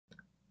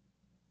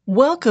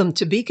Welcome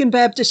to Beacon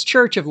Baptist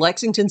Church of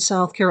Lexington,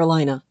 South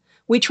Carolina.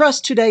 We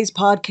trust today's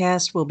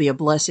podcast will be a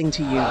blessing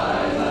to you.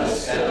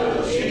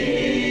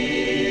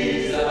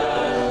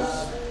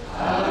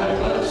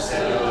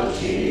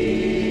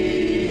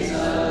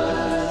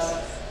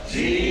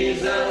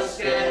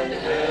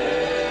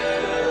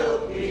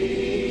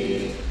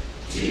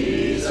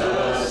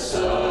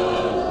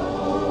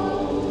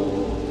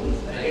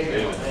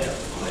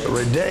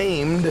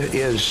 Redeemed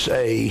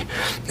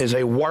is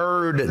a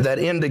word that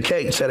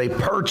indicates that a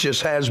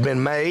purchase has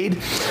been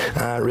made.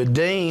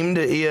 Redeemed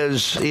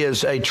is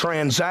a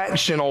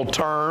transactional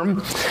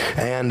term,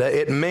 and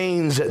it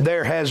means that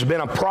there has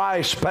been a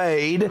price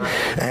paid.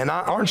 And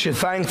aren't you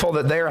thankful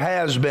that there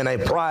has been a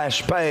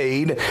price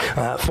paid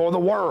for the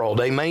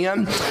world?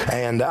 Amen.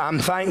 And I'm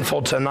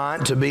thankful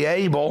tonight to be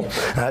able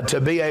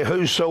to be a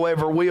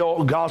whosoever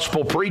will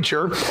gospel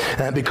preacher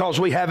because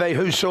we have a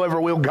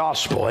whosoever will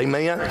gospel.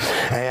 Amen.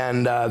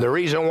 And the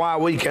reason why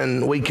we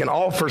can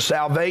offer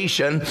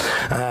salvation,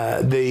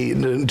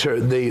 the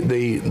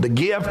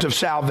gift of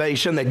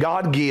salvation that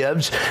God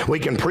gives, we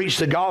can preach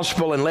the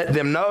gospel and let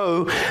them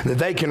know that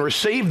they can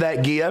receive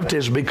that gift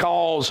is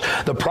because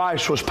the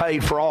price was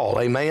paid for all.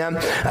 Amen.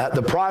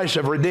 The price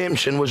of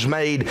redemption was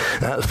made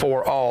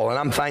for all, and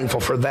I'm thankful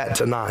for that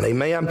tonight.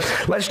 Amen.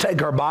 Let's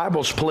take our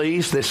Bibles,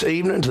 please, this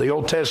evening to the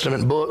Old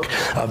Testament book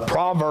of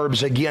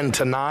Proverbs again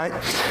tonight,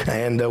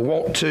 and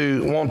want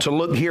to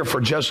look here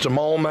for just a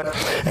moment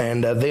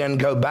and then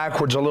go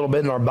backwards a little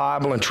bit in our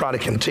Bible and try to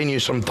continue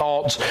some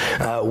thoughts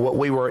what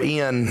we were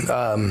in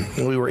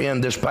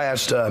this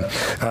past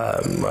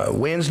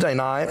Wednesday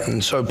night.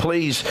 And so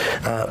please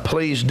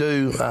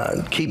do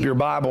keep your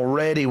Bible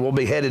ready. We'll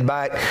be headed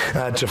back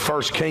to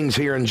 1 Kings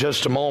here in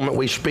just a moment.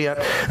 We spent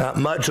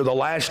much of the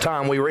last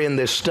time we were in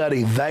this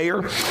study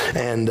there,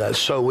 and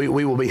so we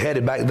will be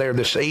headed back there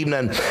this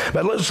evening.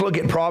 But let's look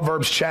at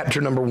Proverbs chapter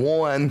number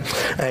 1,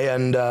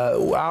 and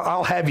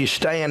I'll have you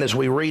stand as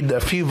we read a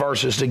few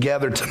verses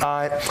together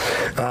tonight.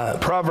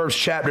 Proverbs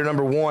chapter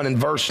number 1 and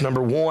verse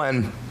number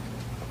 1.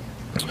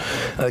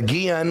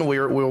 Again,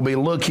 we'll be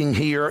looking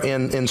here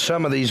in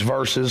some of these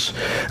verses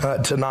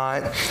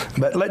tonight.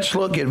 But let's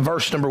look at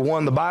verse number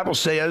 1. The Bible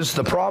says,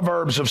 the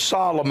Proverbs of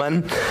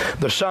Solomon,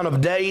 the son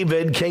of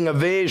David, king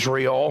of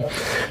Israel,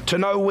 to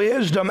know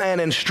wisdom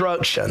and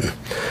instruction,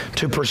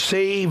 to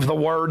perceive the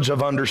words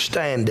of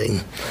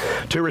understanding,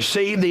 to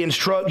receive the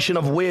instruction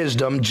of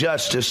wisdom,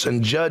 justice,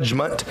 and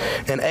judgment,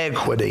 and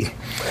equity,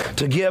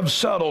 to give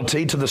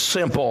subtlety to the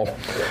simple,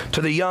 to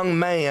the young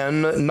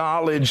man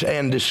knowledge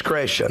and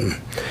discretion.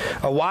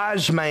 A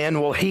wise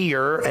man will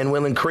hear and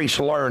will increase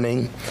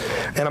learning,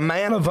 and a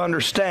man of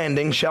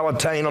understanding shall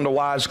attain unto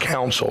wise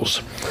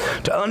counsels.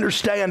 To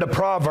understand a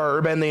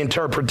proverb and the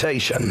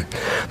interpretation,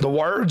 the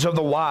words of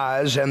the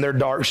wise and their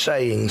dark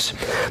sayings.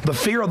 The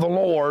fear of the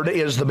Lord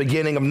is the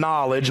beginning of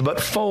knowledge, but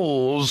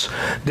fools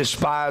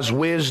despise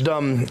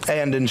wisdom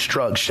and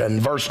instruction.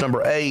 Verse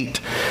number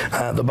 8,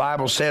 the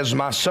Bible says,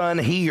 my son,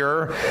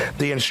 hear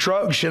the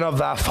instruction of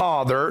thy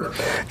father,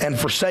 and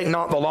forsake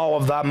not the law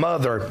of thy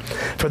mother.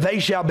 For they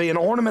shall be an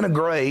ornament of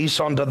grace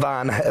unto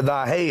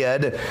thy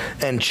head,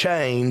 and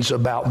chains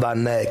about thy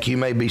neck. You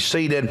may be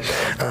seated.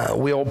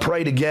 We'll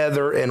pray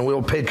together, and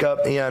we'll pick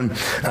up in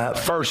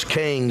 1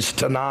 Kings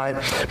tonight.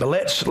 But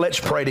let's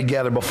pray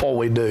together before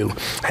we do.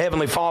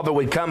 Heavenly Father,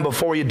 we come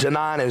before you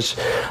tonight as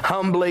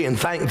humbly and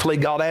thankfully,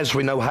 God, as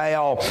we know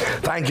how.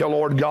 Thank you,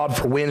 Lord God,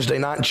 for Wednesday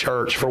night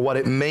church, for what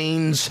it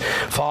means.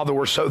 Father,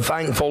 we're so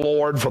thankful,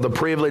 Lord, for the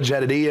privilege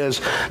that it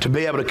is to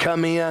be able to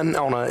come in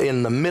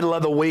in the middle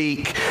of the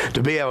week,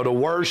 to be able to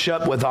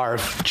worship with our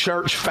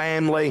church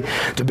family,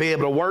 to be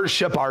able to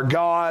worship our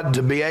God,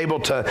 to be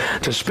able to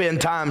spend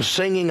time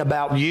singing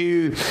about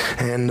you,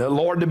 and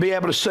Lord, to be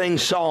able to sing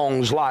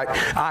songs like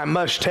I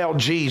Must Tell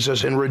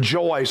Jesus and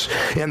rejoice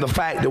in the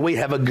fact that we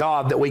have a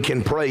God that we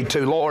can pray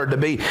to. Lord, to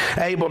be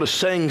able to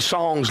sing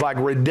songs like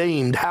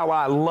Redeemed, how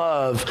I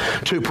love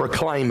to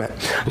proclaim it.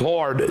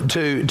 Lord,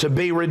 to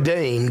be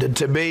redeemed,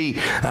 to be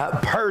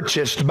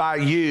purchased by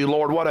you.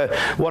 Lord, what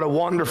a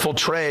wonderful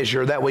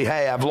treasure that we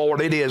have.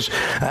 Lord, it is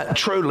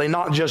truly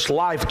not just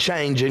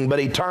life-changing, but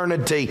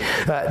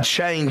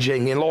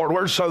eternity-changing. And Lord,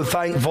 we're so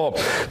thankful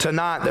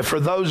tonight that for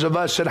those of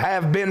us that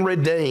have been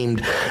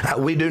redeemed,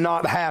 we do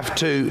not have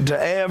to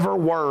ever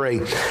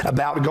worry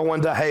about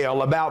going to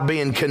hell, about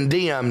being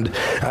condemned,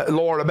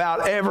 Lord,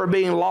 about ever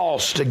being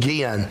lost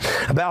again,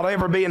 about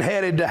ever being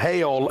headed to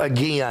hell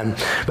again.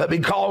 But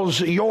because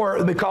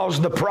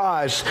the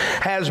price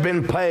has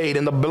been paid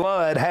and the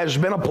blood has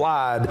been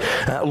applied,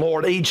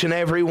 Lord, each and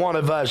every one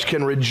of us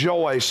can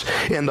rejoice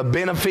in the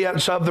benefit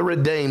benefits of the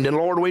redeemed. And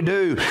Lord, we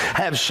do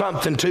have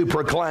something to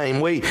proclaim.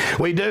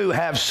 We do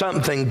have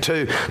something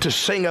to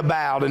sing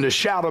about and to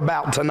shout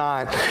about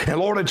tonight. And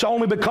Lord, it's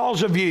only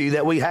because of you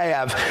that we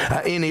have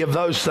any of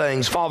those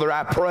things. Father,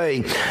 I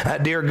pray,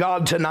 dear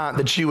God, tonight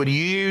that you would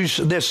use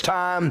this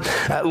time,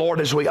 Lord,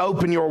 as we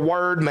open your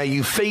word. May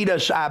you feed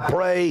us, I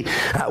pray,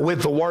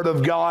 with the word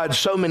of God.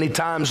 So many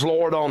times,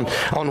 Lord,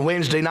 on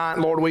Wednesday night,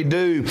 Lord, we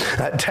do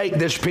take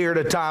this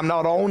period of time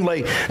not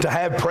only to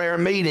have prayer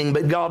meeting,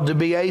 but God, to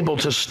be able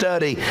to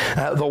study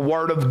the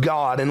word of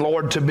God. And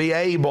Lord, to be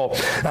able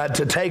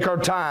to take our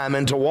time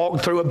and to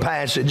walk through a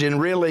passage and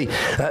really,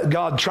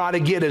 God, try to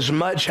get as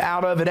much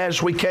out of it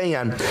as we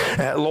can,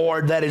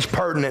 Lord, that is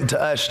pertinent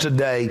to us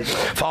today.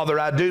 Father,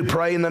 I do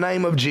pray in the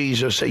name of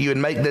Jesus that you would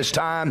make this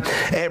time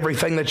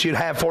everything that you'd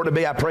have for it to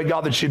be. I pray,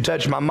 God, that you'd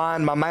touch my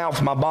mind, my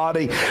mouth, my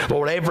body.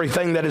 Lord,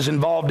 everything that is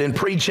involved in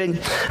preaching,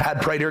 I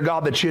pray, dear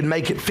God, that you'd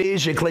make it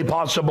physically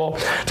possible.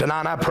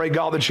 Tonight, I pray,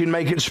 God, that you'd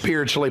make it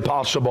spiritually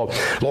possible.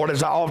 Lord,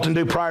 as I often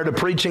do prior to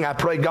preaching, I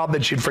pray, God,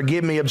 that you'd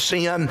forgive me of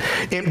sin,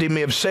 empty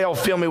me of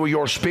self, fill me with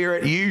your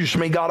spirit. Use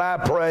me, God, I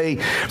pray,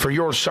 for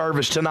your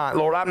service tonight.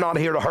 Lord, I'm not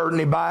here to hurt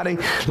anybody.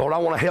 Lord, I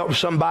want to help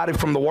somebody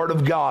from the word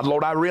of God.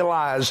 Lord, I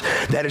realize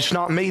that it's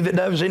not me that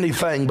does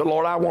anything, but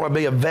Lord, I want to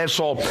be a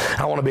vessel.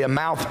 I want to be a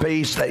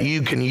mouthpiece that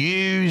you can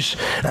use,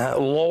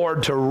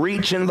 Lord, to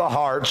reach into the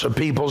hearts of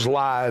people's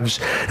lives.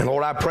 And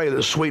Lord, I pray that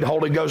the sweet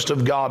Holy Ghost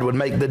of God would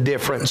make the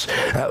difference,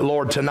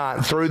 Lord,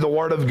 tonight through the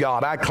word of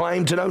God. I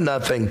claim to know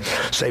nothing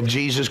save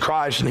Jesus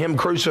Christ and him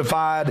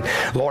crucified.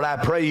 Lord, I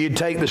pray you'd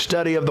take the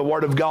study of the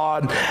word of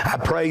God. I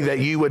pray that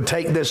you would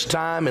take this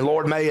time and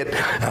Lord, may it,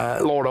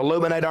 Lord,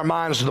 illuminate our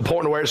minds to the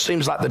point where it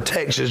seems like the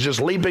text is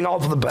just leaping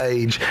off the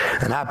page.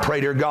 And I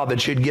pray, dear God,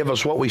 that you'd give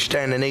us what we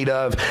stand in need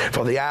of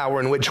for the hour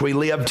in which we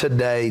live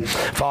today.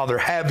 Father,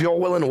 have your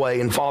will and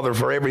way. And Father,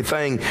 for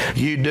everything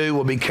you do,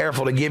 we'll be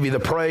careful to give you the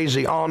praise,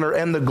 the honor,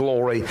 and the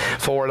glory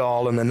for it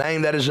all. In the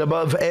name that is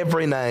above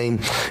every name,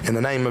 in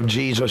the name of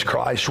Jesus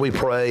Christ, we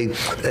pray.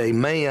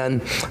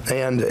 Amen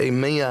and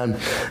amen.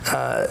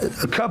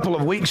 A couple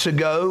of weeks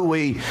ago,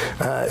 we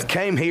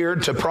came here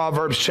to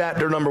Proverbs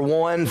chapter number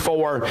 1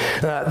 for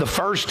the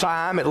first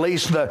time, at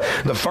least the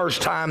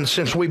first time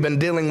since we've been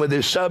dealing with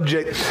this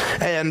subject.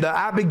 And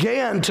I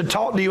began to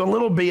talk to you a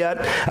little bit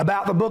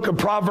about the book of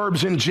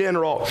Proverbs in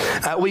general.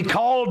 We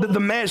called the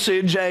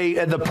message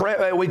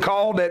we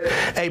called it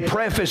a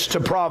preface to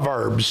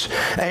Proverbs.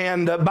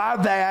 And by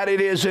that,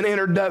 it is an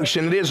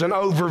introduction. It is an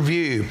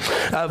overview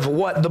of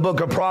what the book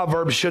of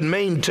Proverbs should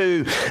mean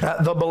to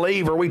the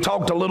believer. We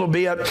talked a little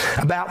bit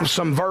about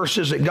some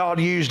verses that God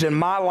used in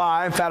my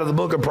life out of the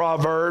book of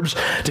Proverbs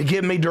to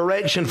give me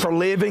direction for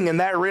living, and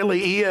that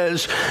really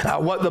is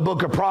what the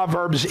book of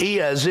Proverbs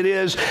is. It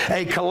is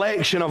a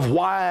collection of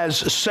wise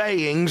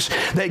sayings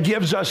that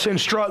gives us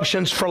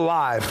instructions for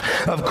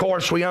life. Of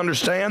course, we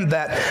understand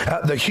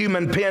that the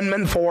human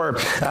penman for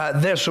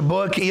this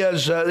book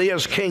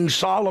is King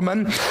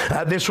Solomon.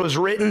 This was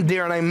written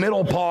during a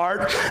middle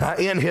part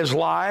in his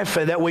life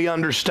that we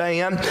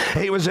understand.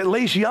 He was at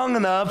least young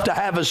enough to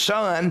have a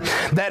son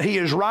that he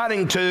is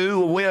writing to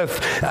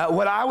with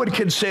what I would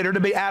consider to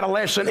be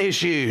adolescent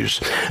issues,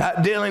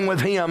 dealing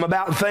with him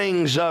about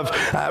things of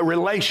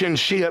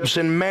relationships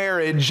and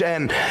marriage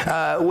and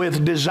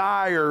with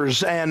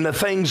desires and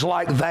things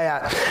like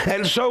that.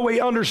 And so we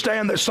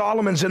understand that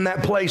Solomon's in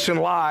that place in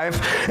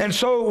life. And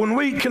so when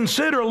we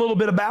consider a little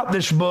bit about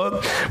this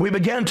book, we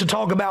began to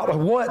talk about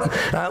what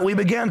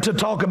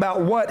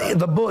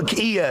the book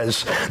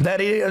is.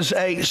 That is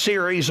a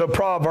series of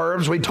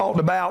Proverbs. We talked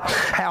about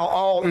how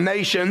all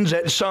nations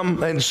in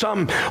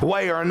some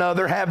way or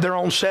another have their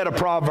own set of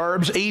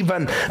Proverbs,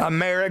 even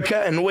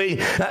America, and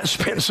we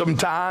spent some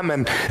time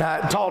and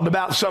talked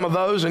about some of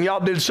those, and y'all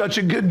did such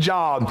a good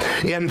job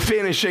in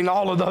finishing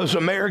all of those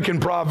American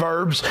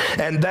Proverbs,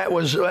 and that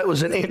was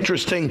an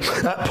interesting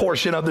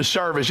portion of the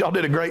service. Y'all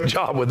did a great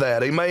job with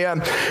that,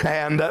 amen?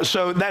 And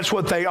so that's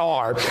what they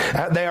are.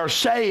 They are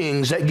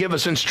sayings that give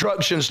us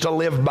instructions to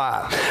live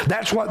by.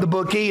 That's what the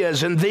book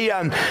is. And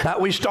then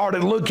we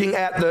started looking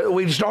at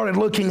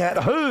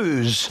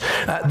whose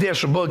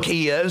this book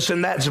is,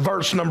 and that's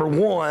verse number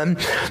 1.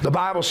 The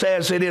Bible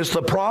says it is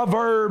the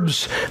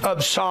Proverbs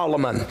of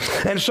Solomon.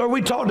 And so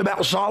we talked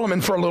about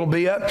Solomon for a little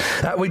bit.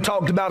 We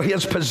talked about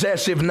his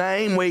possessive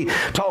name. We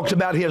talked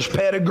about his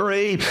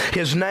pedigree.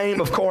 His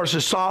name, of course,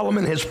 is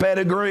Solomon. His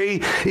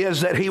pedigree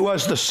is that he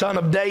was the son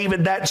of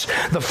David. That's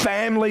the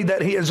family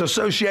that he is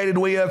associated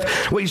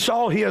with. We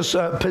saw his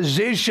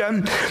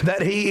position,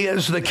 that he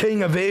is the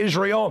king of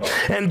Israel.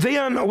 And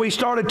then we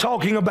started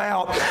talking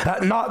about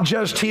not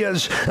just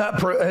his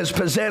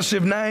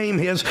possessive name,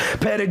 his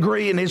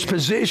pedigree, and his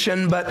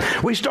position,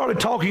 but we started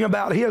talking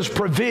about his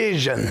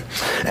provision.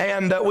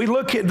 And we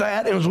look at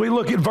that, and as we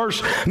look at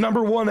verse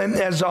number 1 and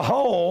as a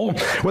whole,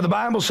 where the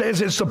Bible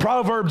says it's the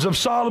Proverbs of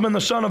Solomon,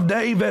 the son of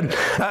David,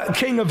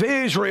 king of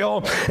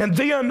Israel. And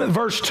then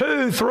verse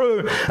 2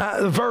 through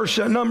verse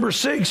number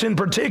 6 in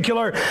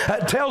particular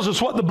tells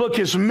us what the book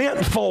is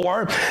meant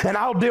for. And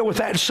I'll deal with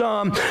that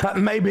some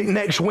maybe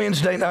next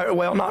Wednesday.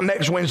 Well, not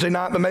next Wednesday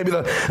night, but maybe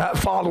the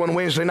following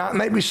Wednesday night,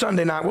 maybe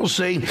Sunday night. We'll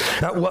see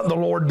what the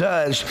Lord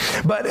does.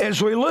 But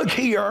as we look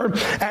here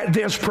at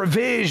this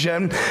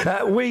provision,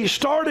 we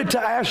started to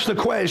ask the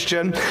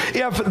question,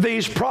 if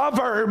these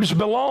Proverbs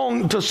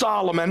belong to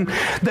Solomon,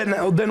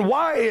 then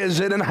why is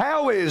it and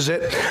how is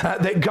it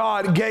that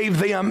God gave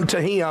them to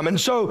him? And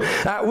so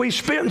we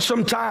spent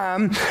some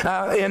time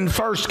in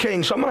 1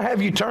 Kings. So I'm going to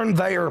have you turn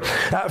there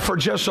for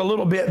just a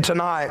little bit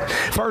tonight.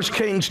 1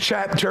 Kings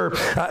chapter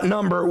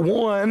number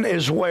 1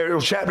 is where,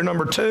 chapter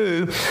number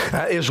 2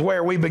 is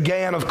where we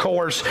began, of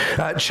course.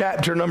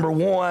 Chapter number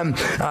 1,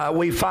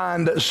 we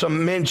find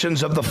some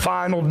mentions of the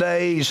final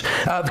days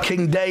of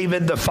King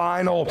David, the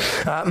final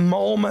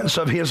moments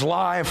of his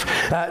life.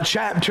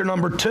 Chapter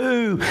number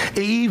 2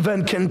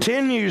 even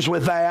continues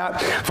with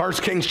that. 1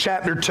 Kings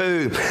chapter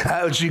 2,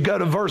 as you go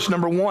to verse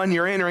number 1,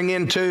 you're entering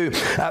into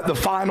the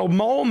final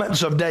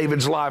moments of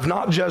David's life,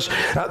 not just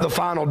the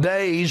final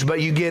days,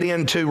 but you get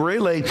into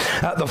really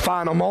the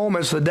final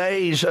moments. The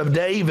days of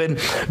David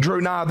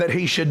drew nigh that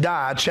he should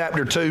die.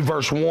 Chapter 2,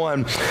 verse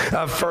 1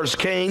 of 1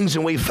 Kings,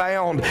 and we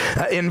found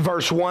in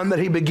verse 1 that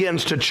he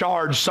begins to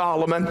charge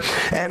Solomon.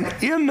 And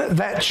in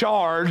that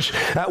charge,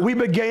 we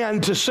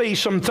began to see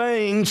some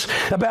things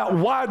about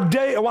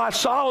why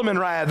Solomon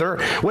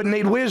would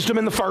need wisdom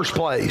in the first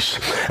place.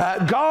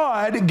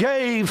 God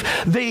gave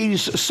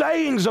these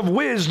sayings of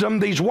wisdom,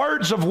 these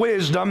words of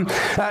wisdom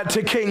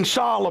to King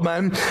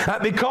Solomon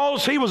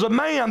because he was a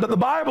man that the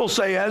Bible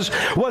says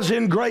was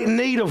in great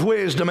need of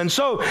wisdom. And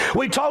so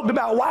we talked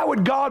about why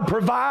would God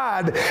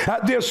provide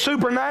this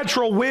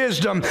supernatural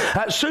wisdom,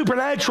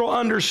 supernatural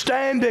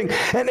understanding,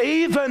 and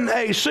even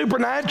a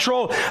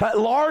supernatural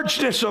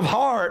largeness of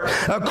heart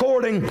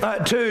according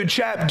to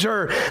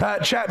chapter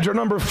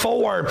number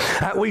 4.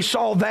 We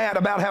saw that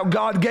about how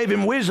God gave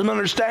him wisdom,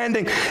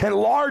 understanding, and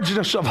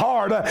largeness of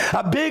heart,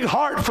 a big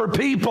heart for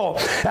people.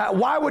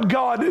 Why would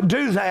God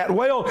do that?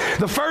 Well,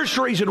 the first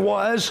reason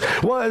was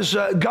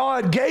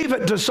God gave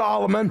it to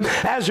Solomon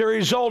as a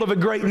result of a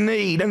great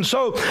need. And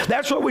so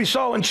that's what we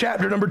saw in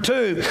chapter number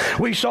 2.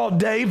 We saw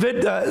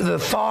David, the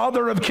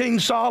father of King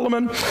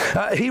Solomon.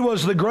 He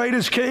was the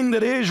greatest king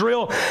that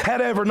Israel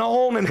had ever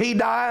known, and he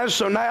dies.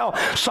 So now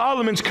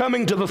Solomon's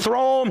coming to the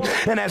throne,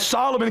 and as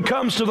Solomon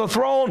comes to the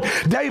throne,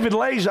 David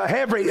lays a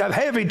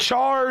heavy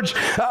charge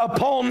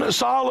upon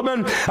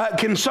Solomon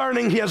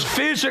concerning his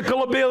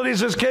physical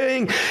abilities as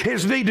king,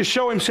 his need to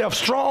show himself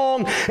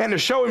strong and to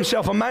show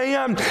himself a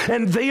man.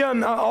 And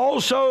then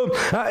also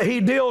he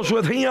deals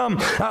with him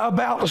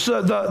about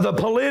the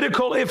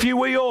political, if you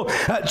will,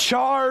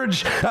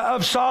 charge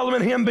of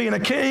Solomon, him being a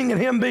king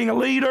and him being a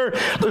leader,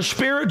 the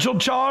spiritual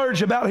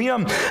charge about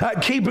him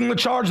keeping the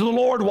charge of the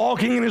Lord,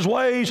 walking in his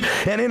ways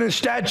and in his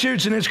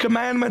statutes and his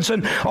commandments,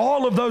 and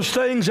all of those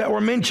things that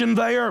were mentioned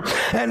there.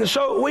 And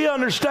so we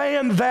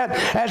understand that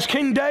as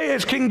King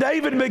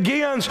David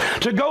begins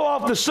to go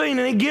off the scene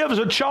and he gives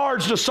a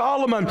charge to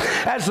Solomon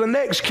as the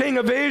next king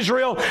of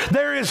Israel,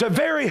 there is a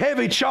very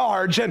heavy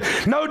charge, and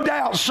no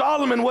doubt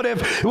Solomon would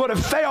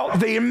have felt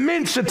the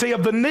immensity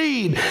of the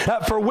need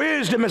for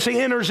wisdom as he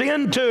enters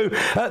into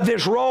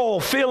this role,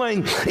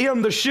 filling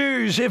in the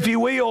shoes, if you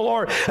will,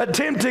 or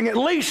attempting at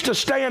least to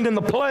stand in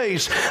the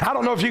place. I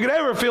don't know if you could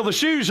ever fill the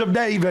shoes of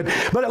David,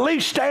 but at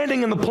least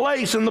standing in the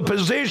place and the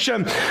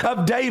position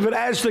of David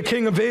as the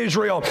king of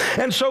Israel.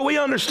 And so we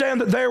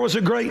understand that there was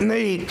a great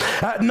need,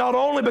 not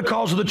only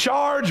because of the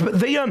charge, but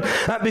then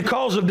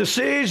because of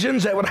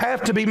decisions that would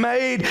have to be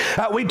made.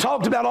 We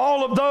talked about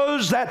all of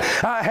those that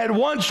had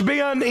once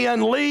been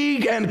in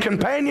league and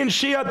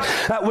companionship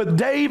with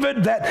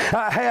David, that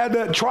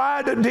had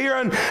tried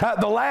during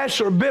the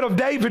last bit of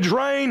David's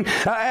reign,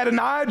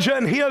 Adonijah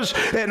and his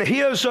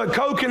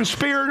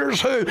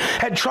co-conspirators who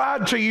had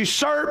tried to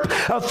usurp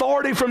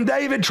authority from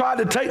David, tried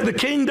to take the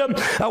kingdom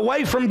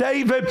away from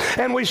David.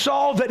 And we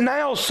saw that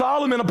now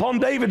Solomon, upon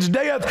David's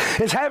death,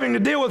 is having to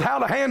deal with how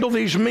to handle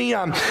these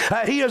men.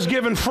 He has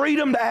given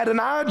freedom to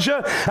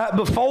Adonijah.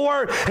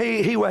 Before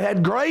he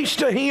had grace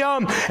to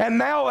him, and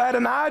now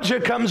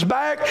Adonijah comes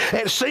back.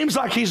 It seems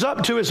like he's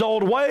up to his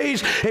old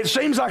ways. It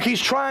seems like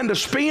he's trying to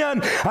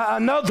spin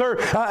another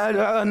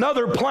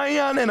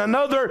plan and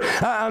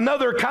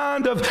another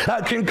kind of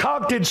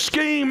concocted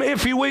scheme,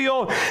 if you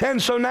will.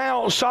 And so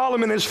now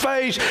Solomon is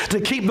faced to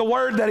keep the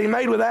word that he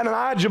made with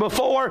Adonijah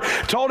before,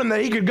 told him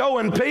that he could go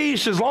in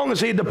peace as long as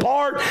he'd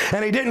depart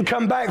and he didn't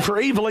come back for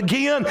evil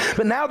again.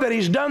 But now that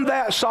he's done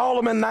that,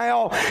 Solomon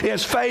now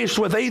is faced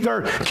with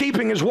either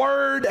keeping his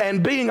word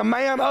and being a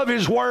man of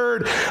his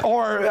word,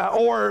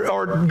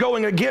 or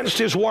going against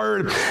his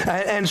word.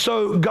 And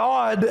so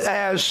God,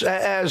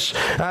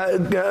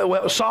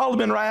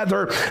 Solomon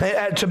rather,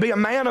 to be a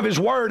man of his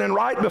word and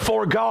right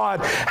before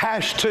God,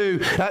 has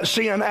to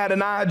send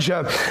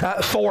Adonijah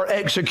for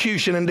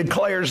execution, and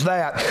declares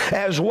that,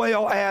 as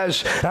well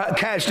as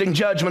casting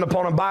judgment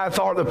upon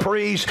Abiathar the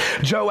priest,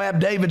 Joab,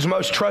 David's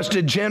most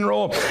trusted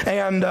general,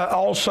 and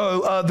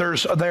also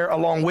others there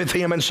along with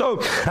him. And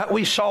so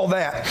we saw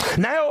that.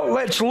 Now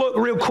let's look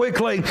real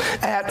quickly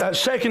at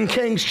 2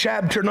 Kings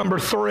chapter number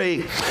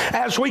 3.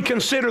 As we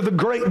consider the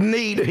great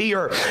need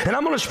here. And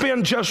I'm going to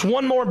spend just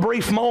one more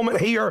brief moment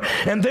here,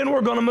 and then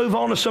we're going to move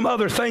on to some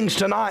other things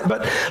tonight.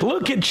 But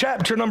look at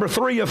chapter number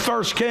 3 of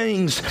 1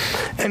 Kings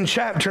and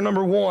chapter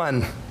number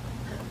 1.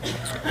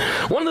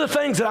 One of the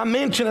things that I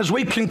mentioned as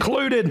we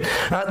concluded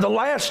the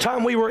last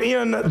time we were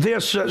in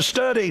this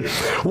study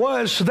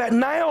was that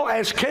now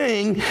as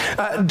king,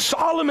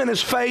 Solomon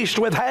is faced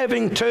with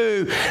having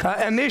to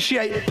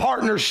initiate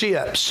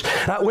partnerships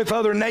with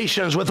other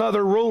nations, with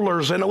other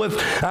rulers, and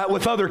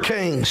with other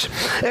kings.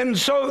 And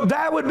so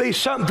that would be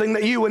something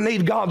that you would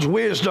need God's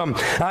wisdom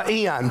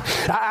in.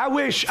 I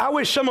wish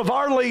some of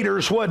our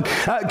leaders would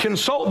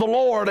consult the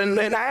Lord and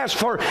ask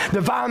for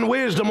divine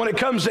wisdom when it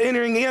comes to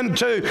entering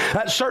into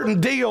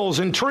certain deals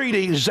and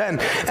treaties and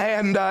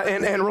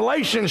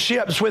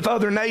relationships with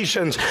other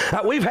nations.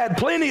 We've had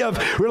plenty of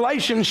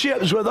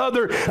relationships with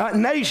other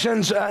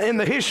nations in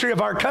the history of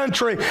our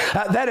country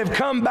that have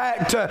come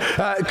back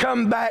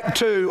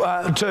to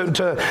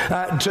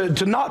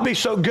not be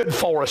so good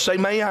for us.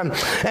 Amen.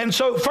 And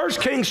so 1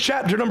 Kings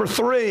chapter number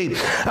 3,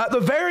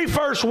 the very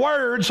first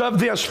words of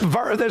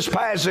this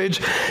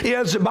passage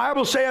is, the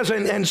Bible says,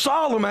 and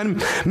Solomon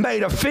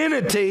made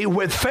affinity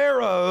with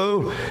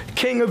Pharaoh,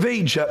 king of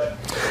Egypt,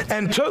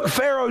 and took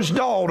Pharaoh's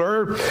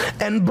daughter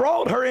and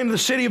brought her into the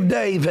city of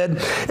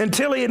David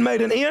until he had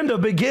made an end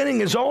of building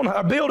his own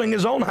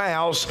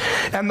house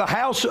and the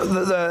house of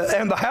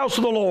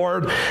the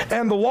Lord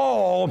and the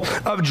wall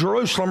of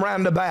Jerusalem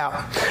round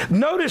about.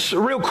 Notice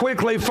real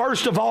quickly,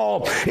 first of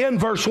all, in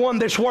verse 1,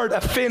 this word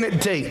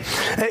affinity.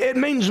 It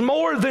means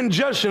more than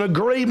just an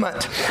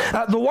agreement.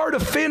 The word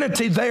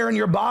affinity there in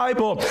your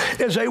Bible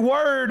is a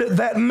word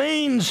that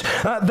means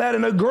that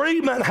an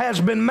agreement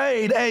has been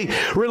made, a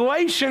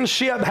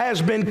relationship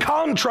has been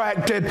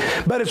contracted,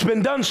 but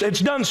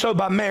it's done so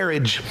by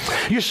marriage.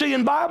 You see,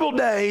 in Bible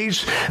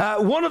days,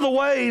 one of the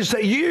ways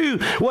that you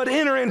would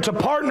enter into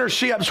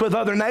partnerships with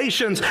other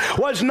nations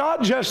was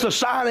not just the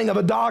signing of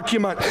a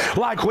document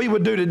like we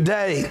would do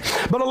today,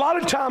 but a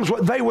lot of times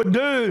what they would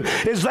do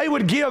is they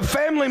would give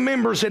family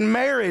members in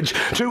marriage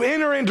to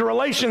enter into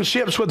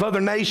relationships with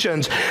other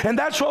nations. And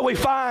that's what we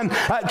find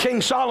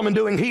King Solomon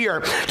doing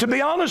here. To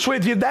be honest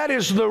with you, that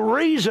is the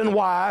reason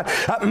why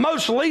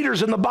most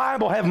leaders in the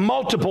Bible have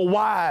multiple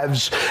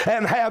wives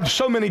and have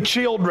so many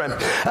children.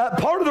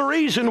 Part of the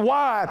reason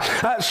why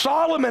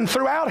Solomon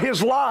throughout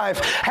his life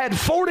had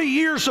 40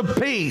 years of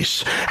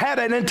peace, had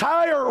an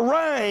entire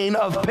reign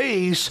of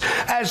peace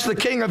as the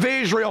king of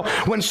Israel,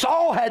 when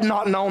Saul had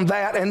not known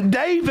that and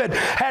David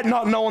had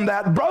not known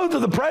that. Both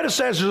of the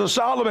predecessors of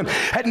Solomon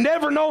had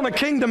never known a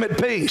kingdom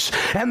at peace.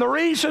 And the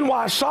reason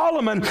why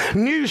Solomon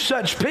knew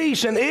such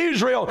peace in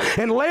Israel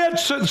and led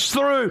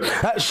through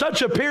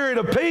such a period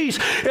of peace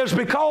is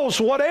because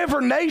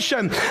whatever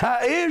nation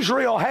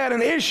Israel had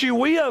an issue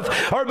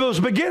with or was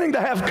beginning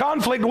to have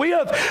conflict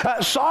with,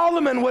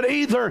 Solomon would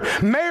either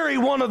marry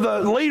one of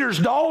the leader's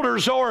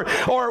daughters or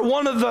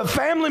one of the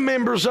family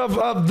members of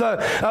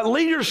the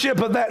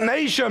leadership of that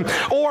nation,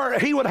 or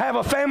he would have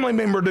a family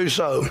member do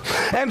so.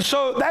 And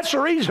so that's the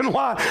reason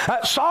why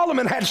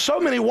Solomon had so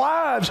many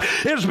wives,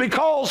 is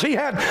because he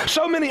had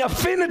so many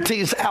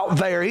affinities out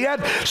there. He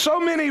had so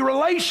many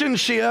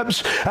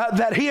relationships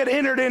that he had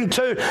entered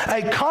into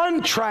a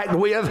contract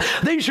with.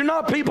 These are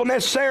not people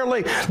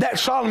necessarily that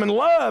Solomon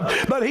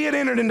loved, but he had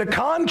entered into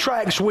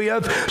contracts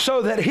with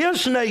so that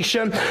his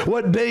nation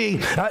would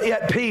be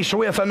at peace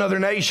with another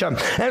nation.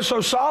 And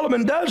so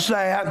Solomon does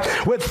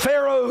that with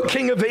Pharaoh,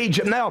 king of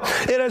Egypt. Now,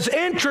 it is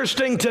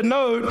interesting to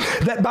note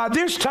that by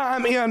this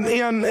time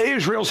in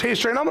Israel's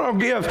history, and I'm not going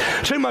to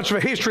give too much of a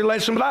history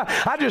lesson, but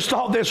I just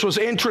thought this was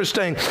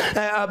interesting.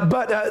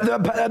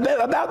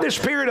 About this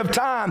period of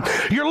time,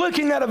 you're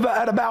looking at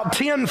about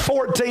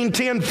 1014,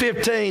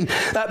 1015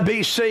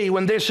 BC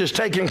when this is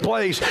taking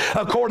place,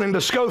 according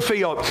to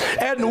Schofield.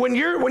 And when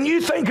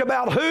you think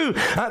about who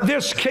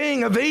this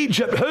king of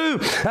Egypt, who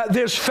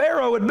this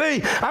Pharaoh would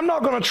be, I'm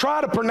not going to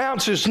try to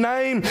pronounce his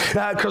name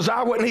because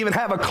I wouldn't even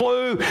have a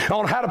clue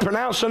on how to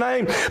pronounce the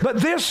name. But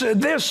this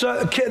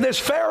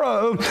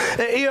Pharaoh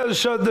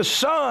is the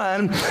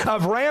son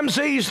of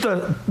Ramses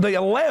the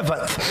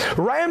 11th.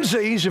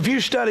 Ramses, if you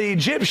study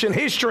Egyptian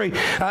history,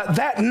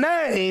 that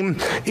name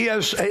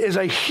is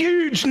a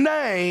huge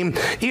name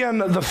in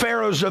the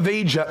pharaohs of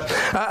Egypt.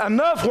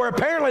 Enough where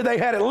apparently they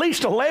had at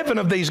least 11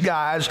 of these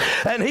guys,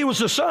 and he was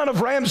the son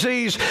of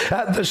Ramses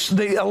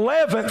the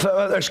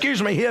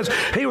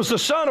 11th. He was the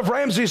son of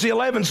Ramses the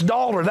 11th's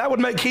daughter. That would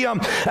make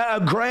him a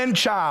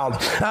grandchild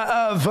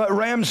of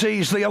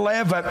Ramses the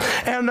 11th.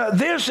 And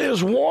this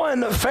is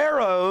one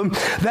pharaoh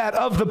that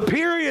of the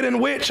period in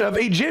which of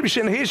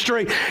Egyptian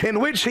history in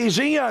which he's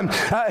in,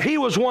 he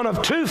was one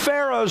of two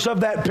pharaohs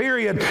of that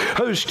period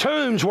whose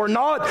tombs were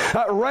not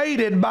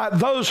raided by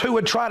those who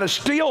would try to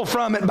steal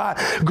from it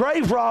by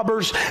grave robbers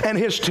robbers, and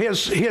his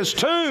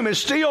tomb is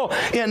still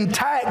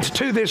intact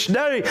to this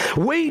day.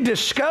 We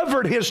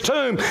discovered his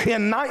tomb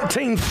in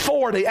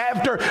 1940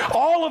 after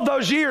all of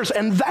those years,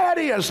 and that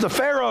is the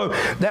Pharaoh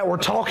that we're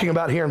talking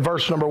about here in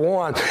verse number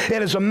 1.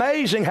 It is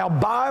amazing how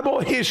Bible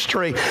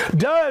history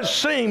does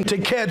seem to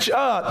catch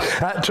up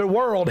to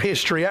world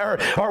history,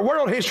 or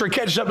world history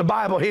catches up to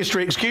Bible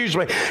history, excuse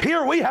me.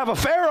 Here we have a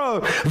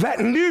Pharaoh that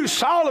knew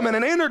Solomon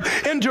and entered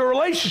into a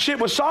relationship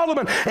with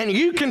Solomon, and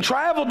you can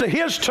travel to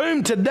his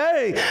tomb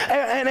today,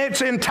 and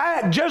it's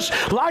intact just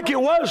like it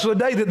was the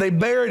day that they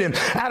buried him.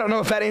 I don't know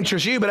if that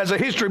interests you, but as a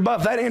history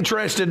buff, that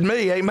interested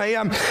me,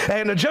 amen.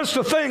 And just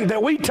to think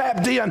that we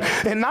tapped in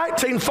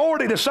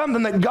 1940 to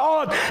something that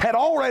God had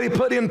already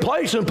put in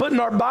place and put in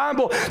our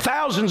Bible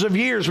thousands of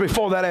years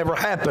before that ever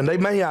happened,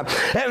 amen.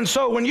 And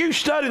so when you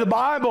study the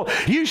Bible,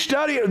 you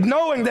study it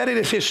knowing that it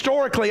is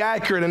historically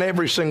accurate in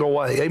every single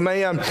way,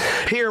 amen.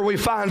 Here we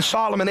find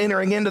Solomon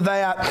entering into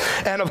that,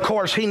 and of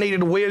course he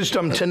needed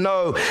wisdom to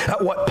know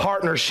what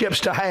partnerships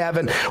to have,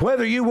 and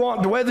whether you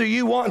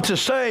want to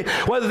say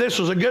whether this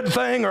was a good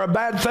thing or a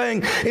bad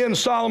thing in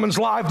Solomon's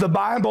life, the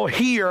Bible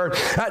here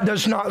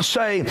does not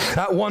say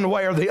one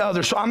way or the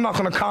other. So I'm not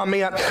going to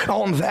comment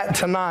on that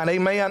tonight,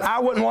 amen. I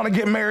wouldn't want to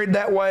get married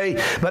that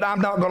way, but I'm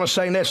not going to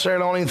say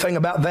necessarily anything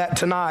about that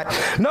tonight.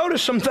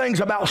 Notice some things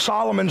about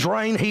Solomon's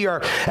reign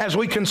here as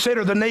we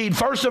consider the need.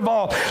 First of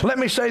all, let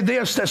me say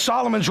this, that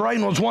Solomon's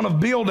reign was one of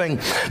building.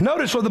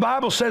 Notice what the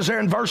Bible says there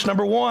in verse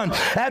number 1.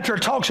 After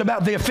it talks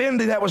about the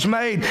offending that was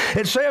made,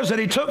 it says that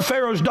he took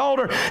Pharaoh's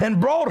daughter and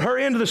brought her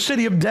into the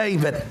city of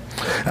David.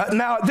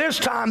 Now at this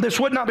time, this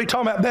would not be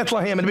talking about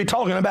Bethlehem, it would be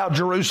talking about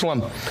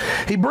Jerusalem.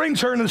 He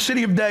brings her into the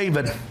city of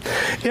David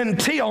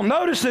until,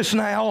 notice this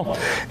now,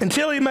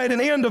 until he made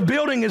an end of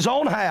building his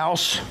own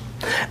house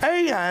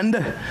and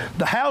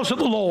the house of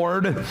the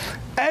Lord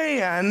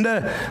and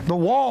the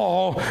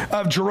wall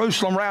of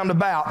Jerusalem round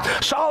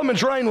about.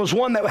 Solomon's reign was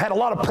one that had a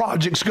lot of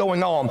projects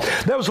going on.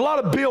 There was a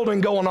lot of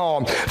building going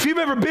on. If you've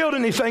ever built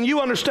anything, you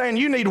understand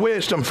you need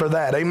wisdom for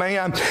that.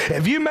 Amen.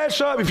 If you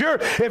mess up,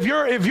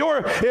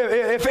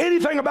 if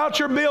anything about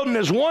your building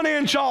is 1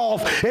 inch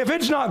off, if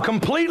it's not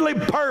completely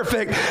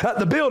perfect,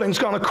 the building's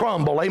going to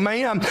crumble.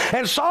 Amen.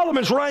 And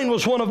Solomon's reign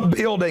was one of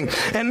building.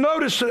 And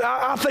notice,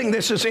 I think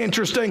this is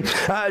interesting,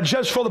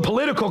 just for the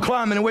political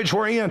climate in which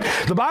we're in.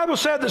 The Bible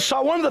said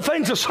that one of the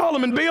things that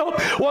Solomon built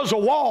was a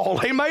wall.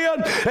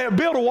 Amen. And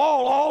built a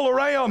wall all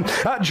around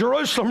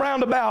Jerusalem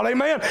round about.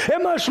 Amen.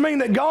 It must mean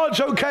that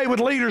God's okay with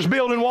leaders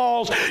building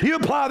walls. You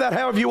apply that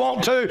however you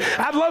want to.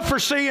 I'd love for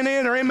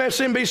CNN or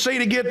MSNBC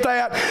to get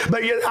that,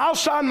 but I'll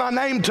sign my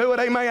name to it.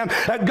 Amen.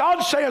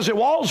 God says that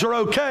walls are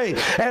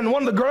okay. And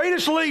one of the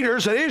greatest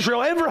leaders that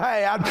Israel ever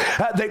had,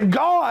 that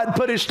God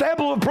put his stamp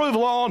of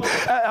approval on,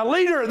 a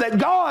leader that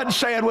God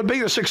said would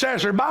be the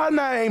successor by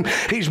name,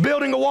 he's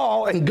building a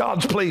wall and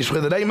God's pleased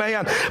with it. Amen.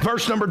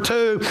 Verse number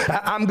 2,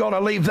 I'm going to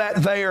leave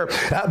that there,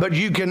 but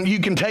you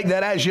can take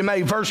that as you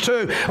may. Verse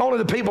 2, only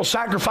the people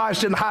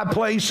sacrificed in high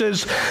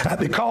places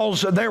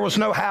because there was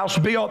no house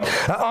built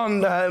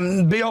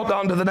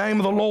unto the name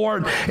of the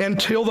Lord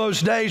until those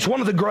days. One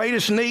of the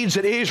greatest needs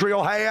that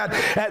Israel had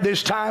at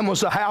this time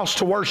was the house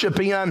to worship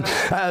in,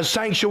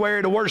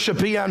 sanctuary to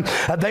worship in.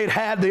 They'd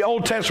had the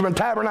Old Testament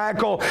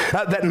tabernacle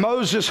that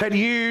Moses had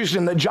used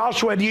and that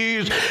Joshua had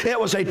used. It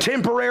was a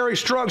temporary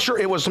structure.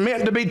 It was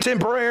meant to be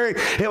temporary.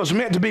 It was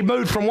meant to be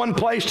moved from one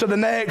place to the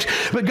next.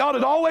 But God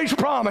had always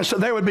promised that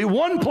there would be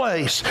one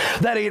place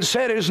that he had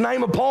set his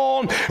name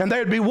upon, and there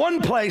would be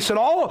one place that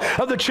all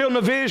of the children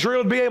of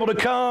Israel would be able to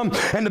come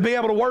and to be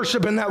able to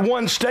worship in that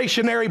one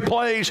stationary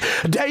place.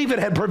 David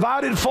had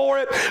provided for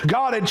it.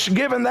 God had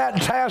given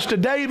that task to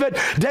David.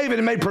 David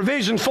had made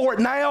provision for it.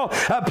 Now,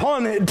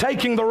 upon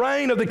taking the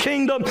reign of the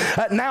kingdom,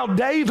 now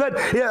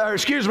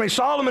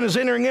Solomon is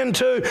entering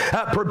into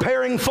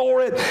preparing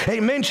for it. He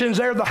mentions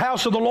there the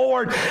house of the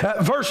Lord.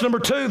 Verse number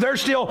 2, they're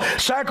still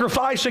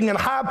sacrificing in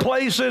high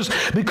places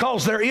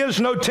because there is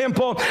no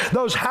temple.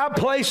 Those high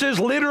places,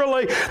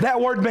 literally, that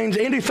word means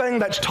anything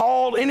that's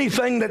tall,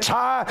 anything that's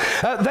high.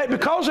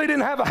 Because they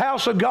didn't have a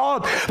house of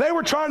God, they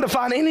were trying to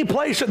find any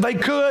place that they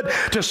could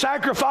to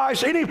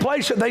sacrifice, any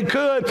place that they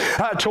could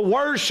to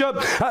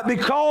worship,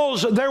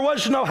 because there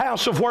was no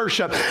house of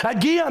worship.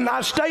 Again,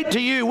 I state to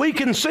you, we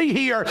can see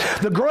here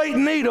the great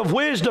need of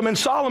wisdom in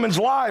Solomon's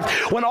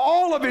life when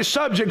all of his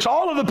subjects,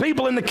 all of the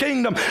people in the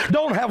kingdom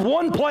don't have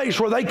one place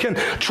where they can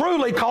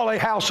truly call a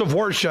house of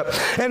worship.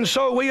 And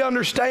so we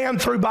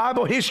understand through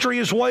Bible history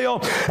as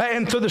well,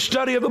 and through the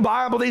study of the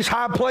Bible, these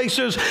high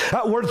places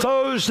were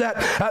those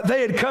that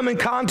they had come in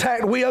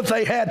contact with.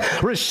 They had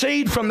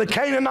received from the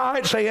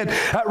Canaanites. They had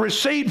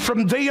received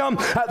from them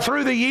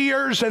through the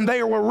years, and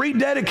they were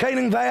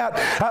rededicating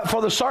that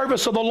for the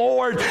service of the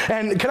Lord.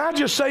 And can I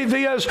just say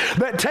this,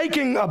 that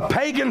taking a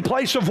pagan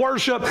place of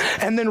worship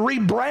and then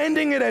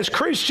rebranding it as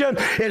Christian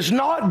is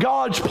not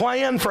God's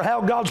plan for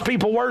how God's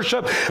people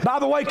worship. By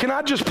the way, can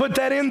I just put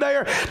that in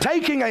there?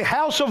 Taking a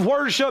house of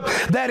worship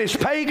that is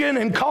pagan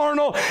and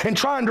carnal and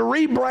trying to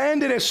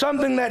rebrand it as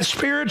something that's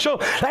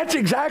spiritual. That's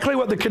exactly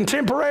what the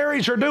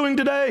contemporaries are doing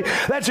today.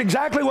 That's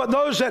exactly what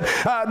those that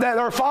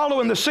are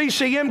following the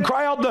CCM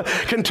crowd, the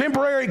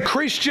contemporary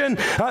Christian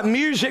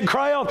music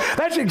crowd,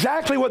 that's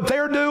exactly what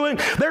they're doing.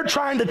 They're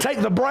trying to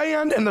take the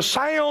brand and the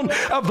sound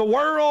of the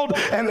world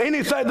and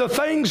anything, the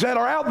things that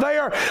are out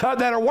there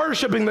that are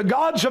worshiping the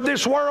gods of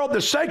this world,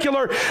 the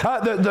secular,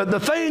 the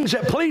things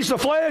that please the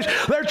flesh.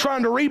 They're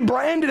trying to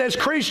rebrand it as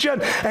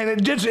Christian, and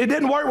it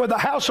didn't work with the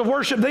house of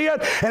worship then,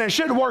 and it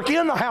shouldn't work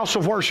in the house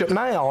of worship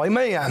now.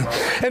 Amen.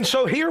 And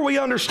so here we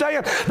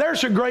understand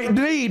there's a great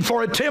need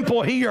for a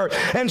temple here,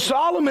 and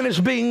Solomon is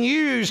being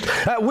used,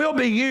 will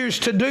be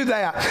used to do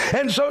that.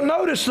 And so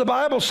notice the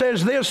Bible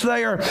says this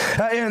there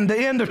in the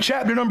end of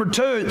chapter number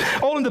 2.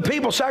 Only the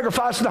people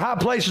sacrificed in the high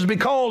places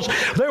because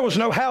there was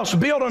no house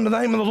built unto the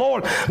name of the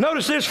Lord.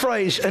 Notice this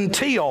phrase,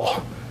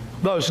 until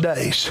those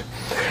days.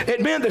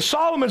 It meant that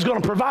Solomon's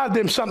going to provide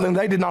them something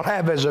they did not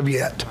have as of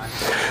yet.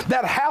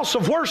 That house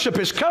of worship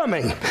is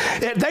coming.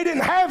 They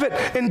didn't have it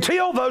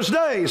until those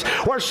days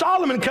where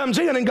Solomon comes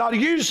in and God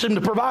used him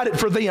to provide it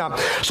for them.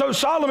 So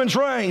Solomon's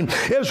reign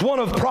is one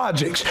of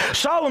projects.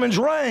 Solomon's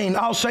reign,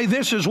 I'll say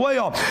this as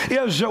well,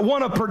 is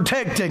one of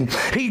protecting.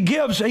 He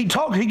gives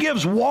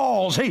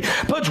walls. He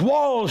puts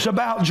walls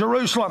about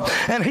Jerusalem,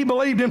 and he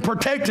believed in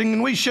protecting,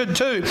 and we should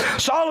too.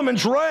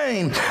 Solomon's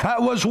reign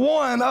was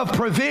one of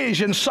provision.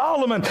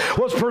 Solomon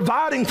was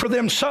providing for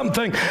them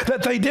something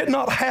that they did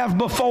not have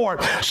before.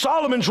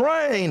 Solomon's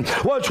reign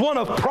was one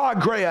of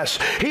progress.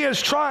 He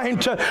is trying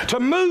to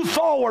move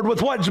forward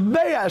with what's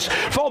best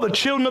for the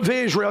children of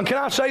Israel. And can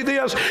I say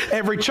this?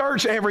 Every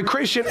church, every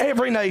Christian,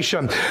 every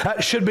nation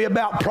should be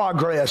about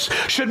progress,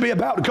 should be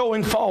about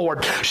going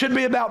forward, should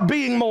be about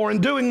being more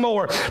and doing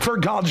more for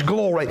God's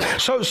glory.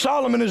 So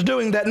Solomon is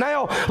doing that.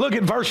 Now look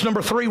at verse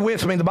number 3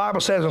 with me. The Bible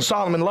says, and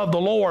Solomon loved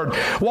the Lord,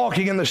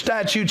 walking in the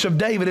statutes of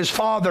David his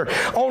father.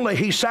 Only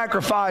he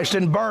sacrificed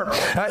and burnt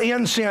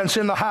incense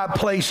in the high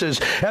places.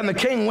 And the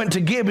king went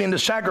to Gibeon to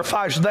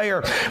sacrifice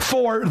there,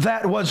 for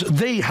that was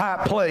the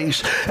high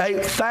place.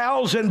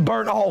 1,000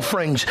 burnt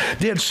offerings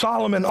did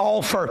Solomon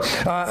offer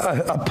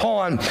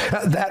upon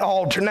that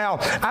altar. Now,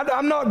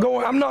 I'm not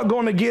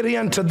going to get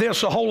into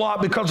this a whole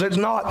lot because it's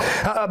not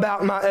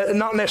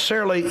not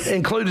necessarily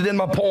included in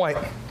my point.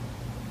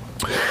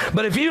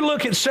 But if you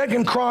look at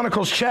 2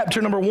 Chronicles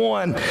chapter number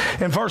 1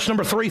 and verse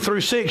number 3 through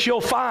 6, you'll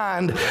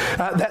find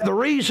that the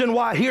reason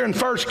why here in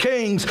 1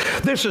 Kings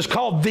this is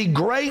called the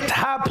great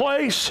high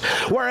place,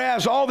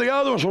 whereas all the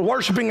others were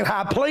worshiping in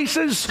high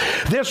places,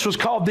 this was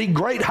called the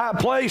great high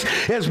place,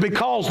 is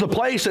because the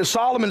place that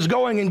Solomon's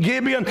going in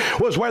Gibeon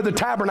was where the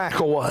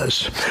tabernacle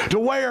was, to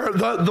where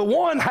the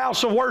one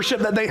house of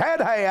worship that they had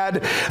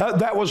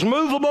that was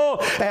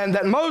movable and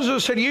that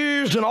Moses had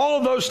used and all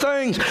of those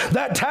things,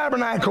 that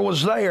tabernacle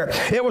was there.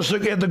 It was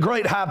the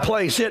great high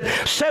place. It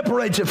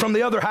separates it from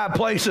the other high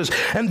places.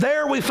 And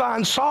there we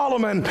find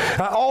Solomon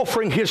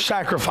offering his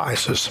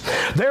sacrifices.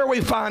 There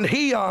we find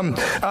him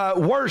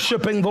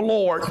worshiping the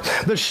Lord.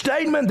 The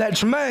statement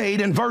that's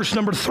made in verse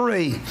number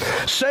 3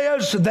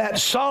 says that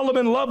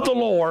Solomon loved the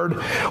Lord,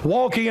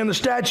 walking in the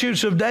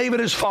statutes of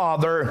David his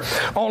father.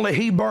 Only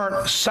he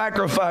burnt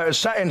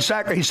sacrifice and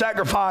he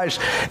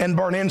sacrificed and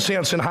burnt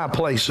incense in high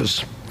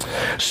places.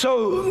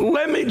 So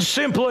let me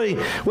simply,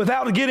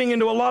 without getting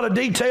into a lot of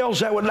details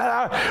that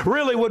I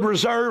really would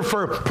reserve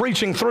for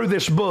preaching through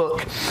this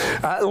book,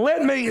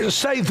 let me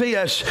say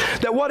this,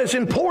 that what is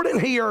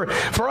important here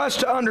for us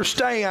to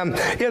understand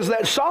is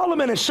that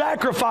Solomon is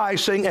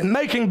sacrificing and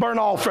making burnt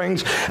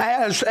offerings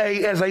as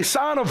a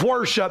sign of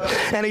worship,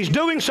 and he's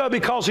doing so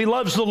because he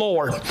loves the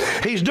Lord.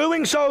 He's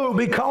doing so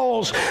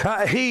because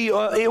he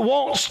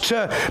wants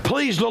to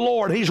please the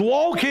Lord. He's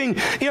walking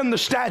in the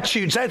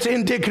statutes. That's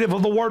indicative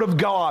of the Word of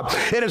God.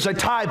 It is a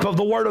type of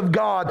the Word of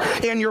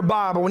God in your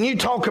Bible. When you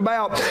talk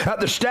about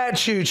the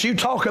statutes, you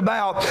talk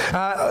about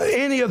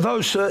any of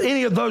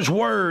those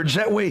words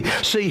that we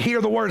see here,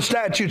 the word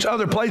statutes,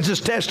 other places,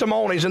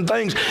 testimonies and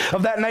things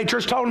of that nature.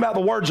 It's talking about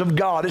the words of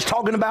God. It's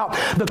talking about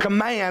the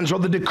commands or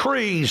the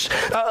decrees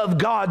of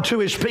God to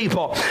his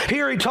people.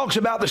 Here he talks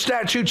about the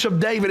statutes of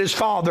David, his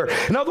father.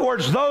 In other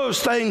words,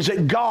 those things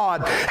that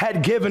God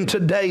had given to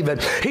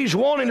David. He's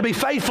wanting to be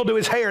faithful to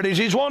his heritage.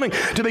 He's wanting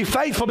to be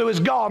faithful to his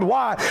God.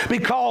 Why?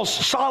 Because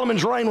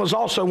Solomon's reign was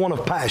also one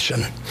of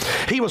passion.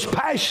 He was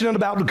passionate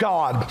about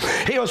God.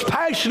 He was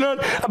passionate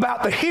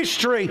about the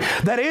history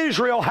that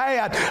Israel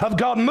had of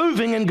God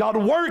moving and God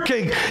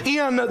working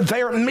in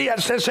their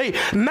midst. As he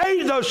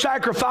made those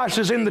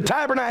sacrifices in the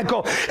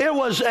tabernacle, it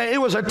was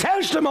a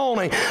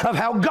testimony of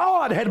how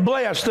God had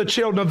blessed the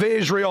children of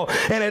Israel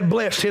and had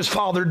blessed his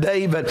father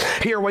David.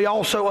 Here we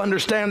also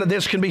understand that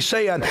this can be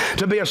said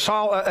to be a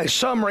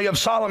summary of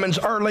Solomon's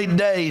early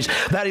days,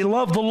 that he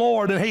loved the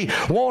Lord and he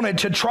wanted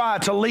to try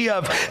got to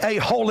live a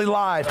holy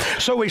life.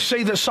 So we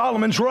see that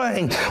Solomon's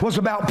reign was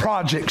about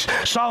projects.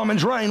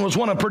 Solomon's reign was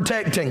one of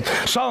protecting.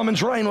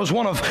 Solomon's reign was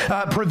one of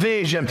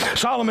provision.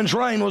 Solomon's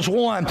reign was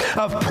one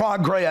of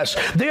progress.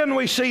 Then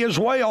we see as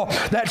well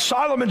that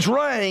Solomon's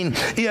reign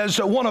is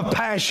one of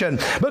passion.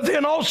 But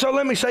then also,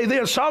 let me say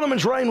this,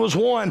 Solomon's reign was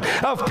one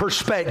of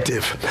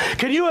perspective.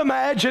 Can you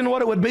imagine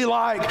what it would be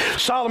like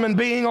Solomon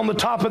being on the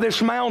top of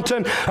this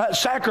mountain,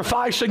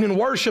 sacrificing and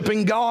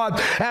worshiping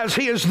God as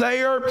he is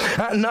there,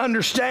 and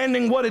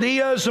understanding what it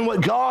is and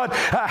what God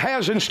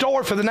has in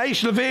store for the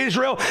nation of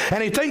Israel,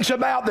 and he thinks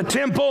about the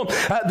temple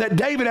that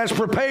David has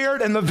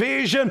prepared and the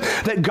vision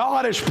that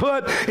God has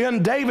put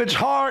in David's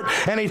heart,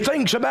 and he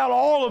thinks about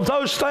all of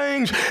those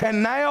things,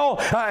 and now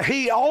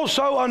he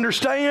also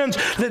understands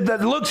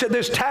that looks at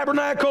this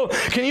tabernacle.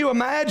 Can you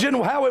imagine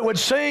how it would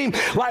seem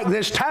like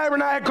this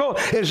tabernacle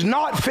is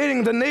not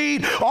fitting the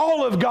need?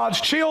 All of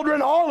God's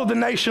children, all of the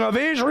nation of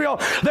Israel,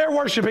 they're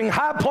worshiping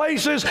high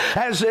places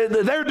as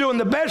they're doing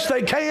the best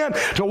they can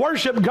to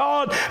worship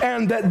God,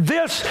 and that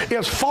this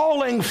is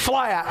falling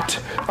flat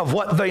of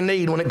what they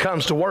need when it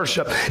comes to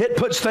worship. It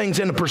puts things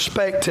into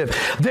perspective.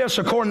 This,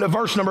 according to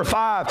verse number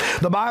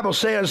 5, the Bible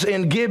says,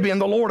 in Gibeon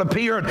the Lord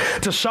appeared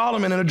to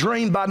Solomon in a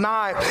dream by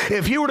night.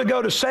 If you were to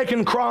go to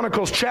 2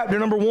 Chronicles chapter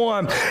number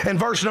 1 and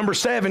verse number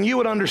 7, you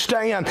would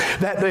understand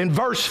that in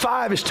verse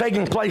 5 is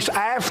taking place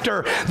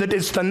after, that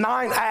it's the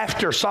night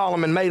after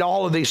Solomon made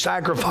all of these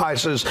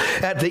sacrifices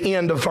at the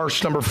end of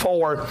verse number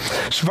 4.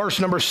 Verse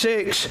number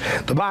 6,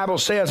 the Bible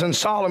says, and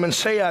Solomon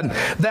said,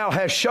 thou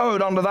hast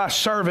showed unto thy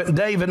servant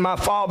David my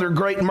father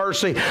great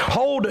mercy.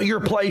 Hold your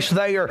place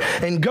there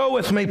and go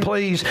with me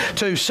please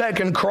to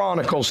 2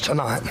 Chronicles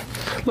tonight.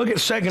 Look at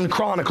 2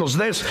 Chronicles.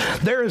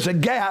 There is a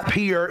gap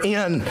here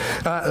in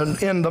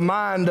the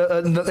mind,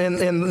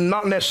 in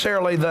not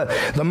necessarily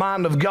the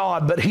mind of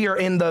God, but here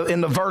in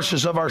the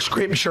verses of our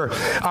scripture,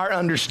 our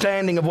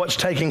understanding of what's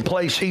taking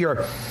place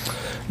here.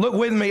 Look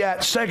with me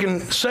at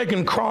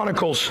 2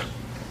 Chronicles,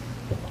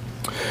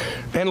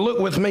 and look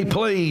with me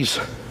please.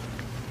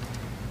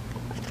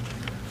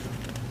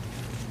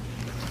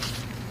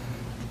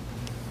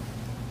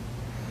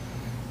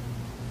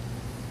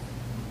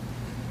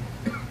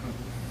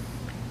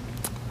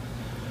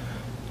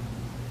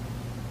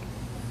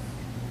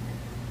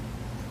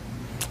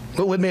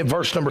 Look with me at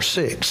verse number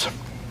 6.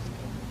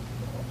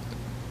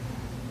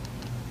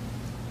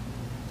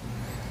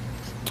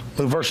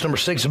 Look at verse number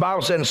 6. The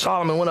Bible said, and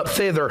Solomon went up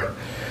thither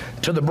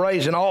to the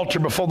brazen altar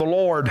before the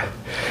Lord,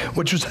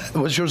 which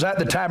was at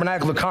the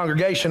tabernacle of the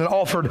congregation, and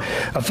offered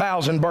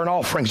 1,000 burnt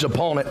offerings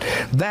upon it.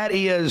 That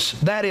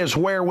is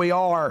where we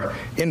are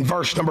in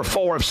verse number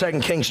 4 of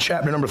 2 Kings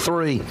chapter number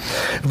 3.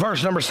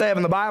 Verse number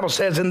 7, the Bible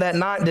says, in that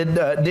night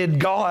did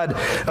God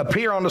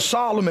appear unto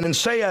Solomon and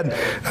said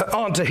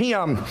unto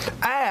him,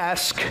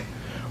 ask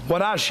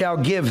what I shall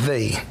give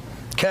thee.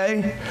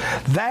 Okay?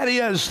 That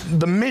is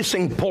the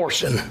missing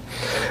portion.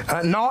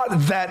 Not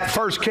that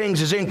 1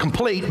 Kings is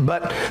incomplete,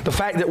 but the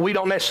fact that we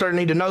don't necessarily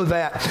need to know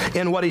that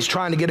in what he's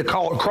trying to get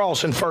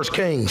across in 1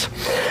 Kings.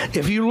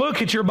 If you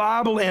look at your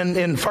Bible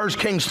in 1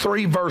 Kings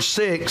 3 verse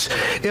 6,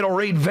 it'll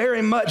read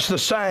very much the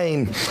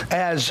same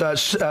as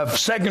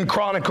 2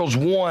 Chronicles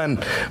 1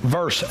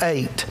 verse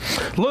 8.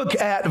 Look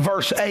at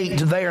verse 8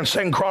 there in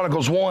 2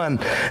 Chronicles 1.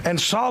 And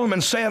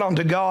Solomon said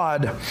unto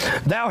God,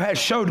 thou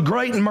hast showed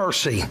great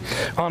mercy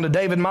unto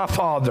David my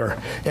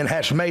father, and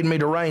hast made me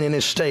to reign in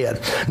his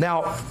stead.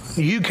 Now,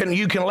 you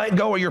can let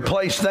go of your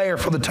place there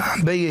for the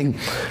time being.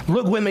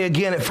 Look with me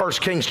again at 1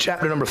 Kings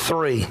chapter number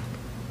 3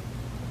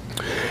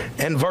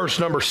 and verse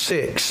number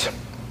 6.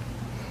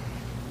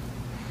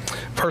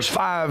 Verse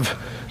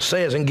 5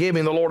 says, in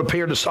Gibeon the Lord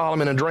appeared to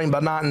Solomon in a dream by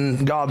night,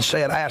 and God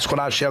said, ask what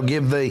I shall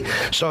give thee.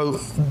 So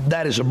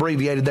that is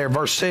abbreviated there.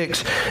 Verse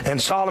 6,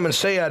 and Solomon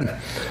said,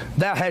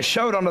 thou hast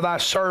showed unto thy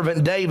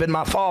servant David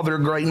my father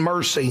great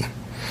mercy,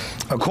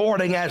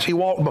 according as he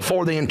walked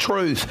before thee in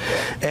truth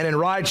and in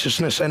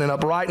righteousness and in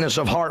uprightness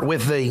of heart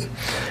with thee.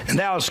 And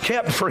thou hast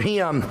kept for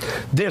him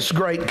this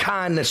great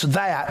kindness,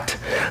 that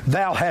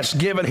thou hast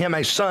given him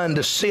a son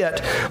to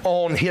sit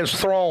on his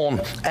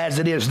throne as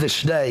it is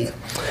this day.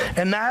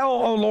 And now,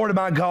 O Lord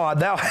my God,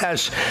 thou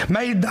hast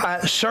made thy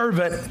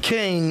servant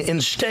king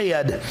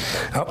instead,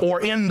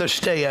 or in the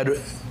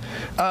stead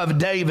of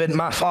David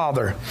my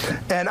father,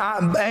 and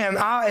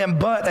I am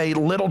but a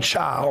little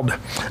child.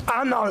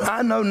 I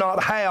know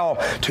not how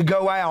to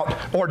go out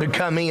or to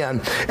come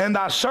in. And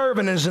thy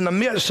servant is in the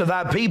midst of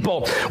thy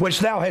people, which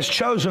thou hast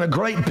chosen, a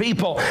great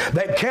people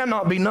that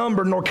cannot be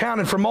numbered nor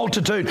counted for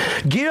multitude.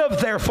 Give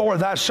therefore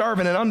thy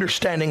servant an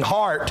understanding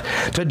heart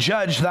to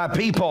judge thy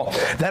people,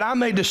 that I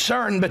may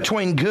discern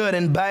between good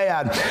and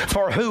bad.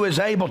 For who is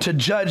able to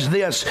judge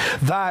this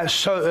thy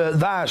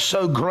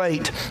so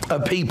great a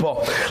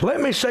people?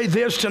 Let me say this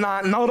this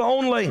tonight. Not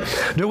only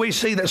do we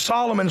see that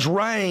Solomon's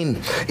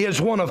reign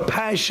is one of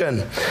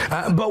passion,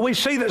 but we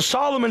see that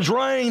Solomon's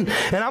reign,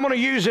 and I'm going to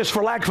use this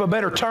for lack of a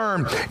better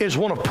term, is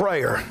one of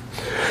prayer.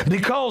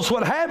 Because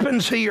what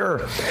happens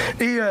here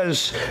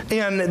is,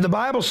 the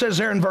Bible says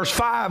there in verse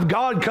 5,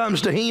 God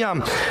comes to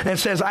him and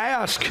says,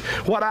 ask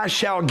what I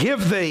shall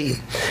give thee.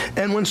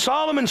 And when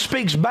Solomon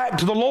speaks back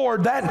to the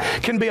Lord,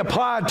 that can be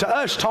applied to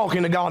us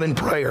talking to God in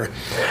prayer.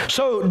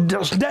 So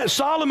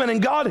Solomon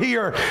and God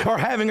here are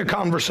having a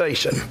conversation.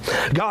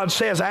 God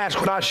says, ask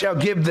what I shall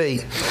give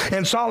thee.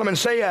 And Solomon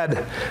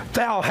said,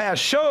 thou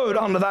hast showed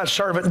unto thy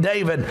servant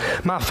David,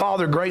 my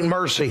father, great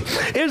mercy.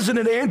 Isn't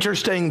it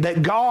interesting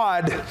that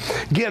God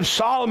gives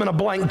Solomon a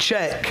blank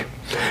check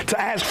to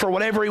ask for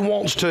whatever he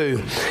wants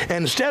to?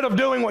 And instead of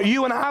doing what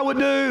you and I would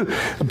do,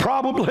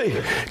 probably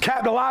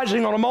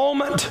capitalizing on a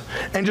moment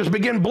and just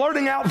begin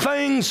blurting out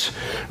things,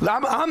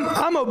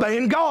 I'm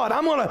obeying God.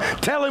 I'm going to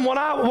tell him what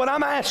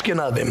I'm asking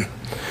of him.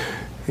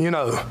 You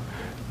know,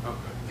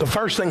 the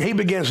first thing he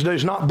begins to do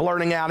is not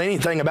blurting out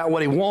anything about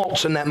what he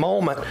wants in that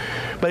moment,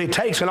 but he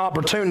takes an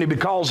opportunity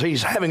because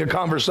he's having a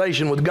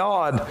conversation with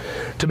God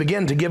to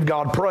begin to give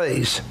God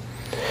praise.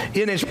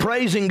 In his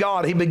praising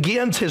God, he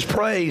begins his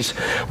praise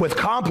with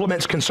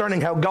compliments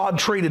concerning how God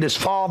treated his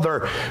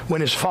father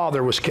when his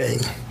father was king.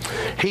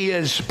 He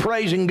is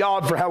praising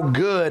God for how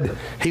good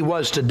he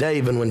was to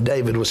David when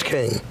David was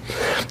king.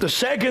 The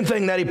second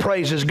thing that he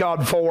praises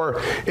God for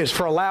is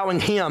for allowing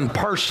him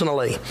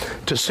personally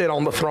to sit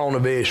on the throne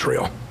of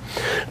Israel.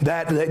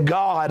 That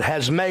God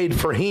has made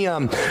for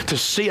him to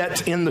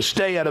sit in the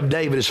stead of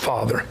David his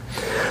father.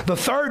 The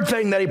third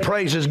thing that he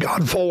praises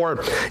God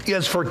for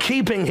is for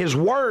keeping his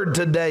word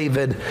to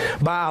David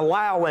by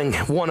allowing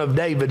one of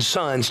David's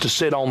sons to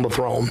sit on the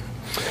throne,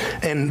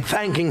 and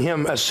thanking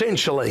him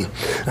essentially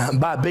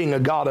by being a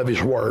God of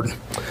his word.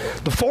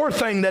 The fourth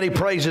thing that he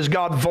praises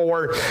God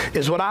for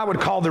is what I would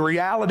call the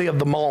reality of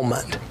the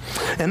moment.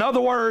 In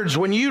other words,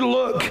 when you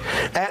look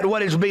at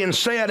what is being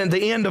said at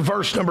the end of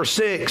verse number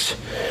 6,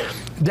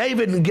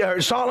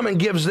 Solomon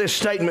gives this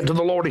statement to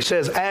the Lord. He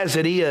says, as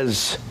it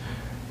is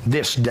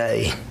this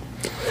day.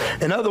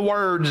 In other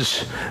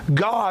words,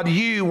 God,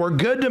 you were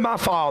good to my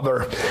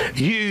father.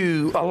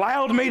 You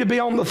allowed me to be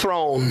on the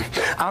throne.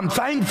 I'm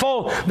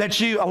thankful that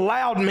you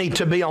allowed me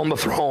to be on the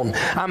throne.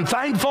 I'm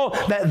thankful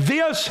that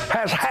this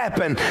has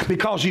happened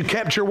because you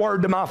kept your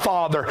word to my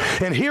father.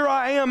 And here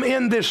I am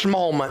in this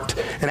moment.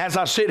 And as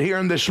I sit here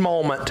in this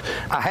moment,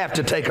 I have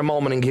to take a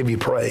moment and give you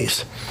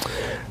praise.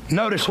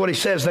 Notice what he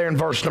says there in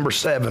verse number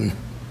 7.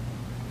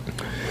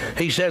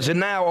 He says, and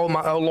now,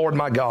 O Lord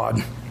my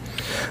God,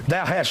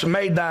 thou hast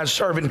made thy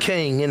servant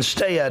king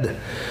instead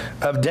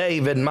of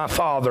David my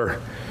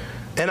father,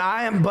 and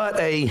I am but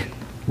a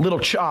little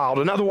child.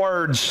 In other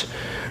words,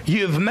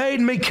 you've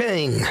made me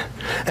king,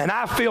 and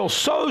I feel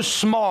so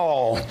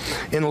small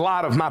in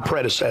light of my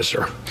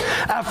predecessor.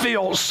 I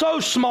feel so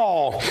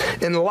small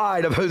in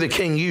light of who the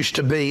king used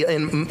to be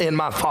in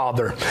my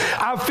father.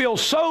 I feel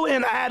so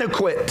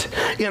inadequate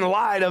in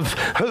light of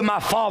who my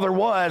father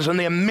was and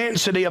the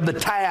immensity of the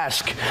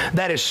task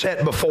that is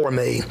set before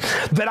me,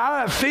 that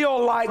I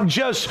feel like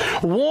just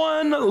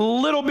one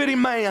little bitty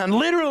man.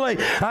 Literally,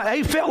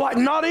 he felt like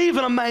not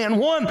even a man,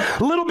 one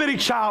little bitty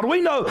child.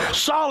 We know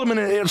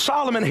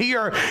Solomon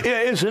here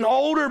is an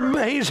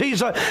older, he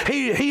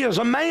is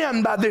a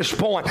man by this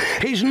point.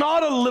 He's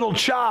not a little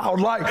child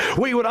like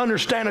we would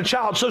understand a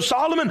child. So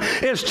Solomon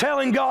is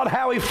telling God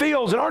how he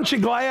feels. And aren't you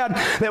glad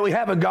that we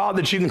have a God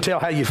that you can tell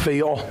how you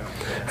feel?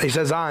 He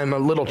says, I am a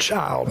little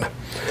child.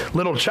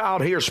 Little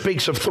child here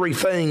speaks of three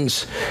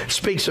things. It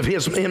speaks of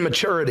his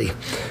immaturity.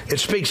 It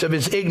speaks of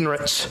his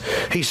ignorance.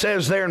 He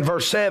says there in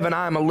verse 7,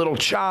 I am a little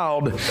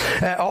child.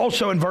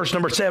 Also in verse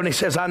number 7, he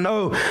says, I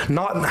know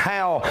not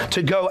how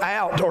to go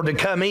out or to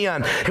come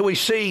in. We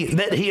see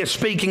that he is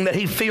speaking that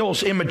he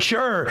feels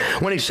immature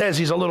when he says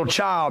he's a little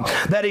child,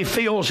 that he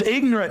feels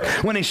ignorant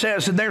when he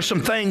says that there's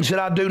some things that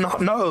I do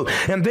not know.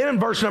 And then in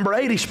verse number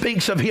 8, he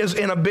speaks of his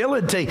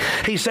inability.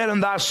 He said,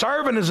 and thy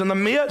servant is in the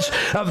midst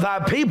of thy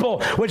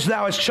people, which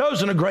thou hast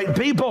chosen, a great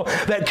people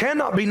that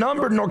cannot be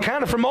numbered nor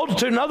counted for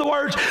multitude. In other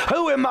words,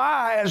 who am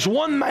I as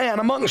one man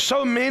among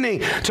so many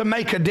to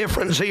make a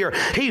difference here?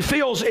 He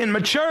feels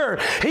immature.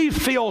 He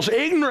feels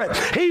ignorant.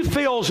 He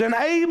feels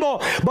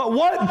unable. But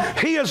what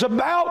he is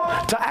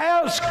about to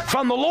ask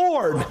from the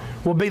Lord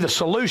will be the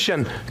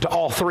solution to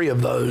all three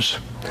of those.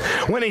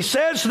 When he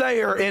says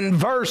there in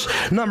verse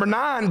number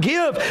 9,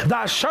 give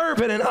thy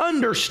servant an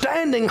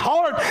understanding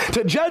heart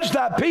to judge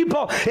thy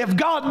people. If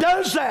God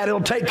does that,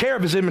 it'll take care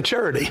of his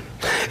immaturity.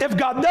 If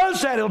God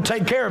does that, it'll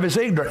take care of his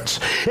ignorance.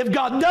 If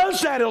God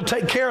does that, it'll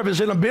take care of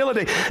his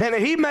inability. And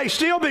he may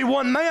still be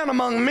one man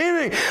among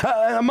many,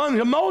 among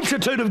the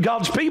multitude of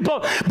God's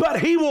people,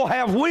 but he will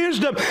have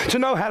wisdom to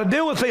know how to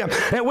deal with them.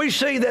 And we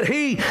see that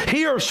he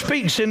here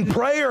speaks in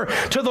prayer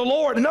to the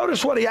Lord.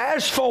 Notice what he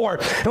asked for.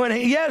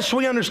 Yes,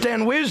 we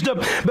understand wisdom,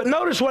 but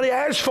notice what he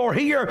asked for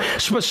here.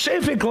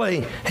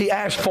 Specifically, he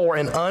asked for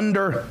an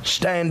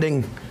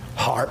understanding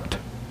heart.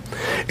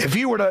 If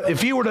you were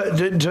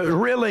to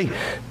really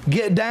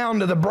get down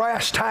to the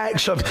brass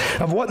tacks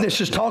of what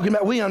this is talking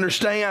about, we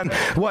understand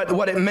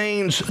what it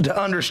means to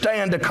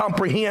understand, to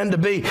comprehend, to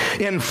be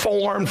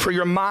informed, for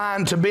your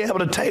mind to be able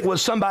to take what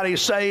somebody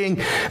is saying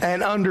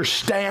and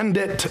understand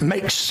it,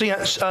 make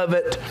sense of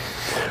it.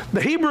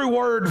 The Hebrew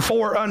word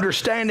for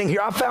understanding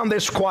here, I found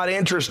this quite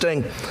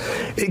interesting.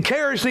 It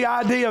carries the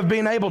idea of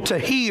being able to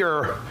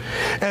hear,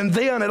 and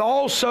then it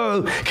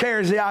also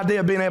carries the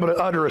idea of being able to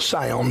utter a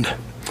sound.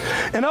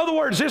 In other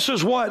words, this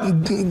is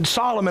what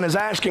Solomon is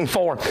asking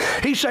for.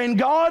 He's saying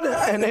God,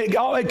 and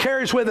it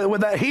carries with it,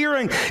 with that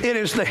hearing, it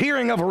is the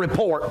hearing of a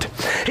report.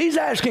 He's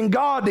asking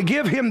God to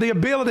give him the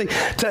ability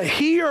to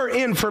hear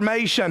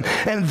information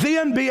and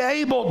then be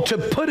able to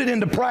put it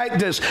into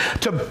practice,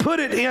 to put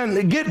it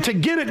in, get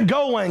it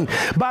going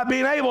by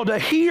being able to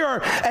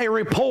hear a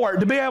report,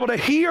 to be able to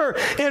hear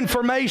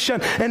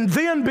information and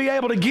then be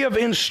able to give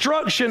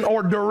instruction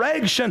or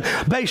direction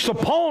based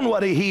upon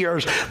what he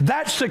hears.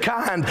 That's the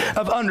kind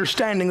of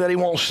understanding that he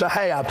wants to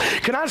have.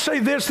 Can I say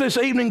this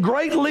evening?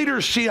 Great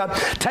leadership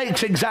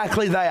takes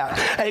exactly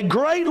that. A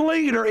great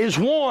leader is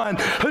one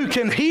who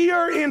can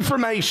hear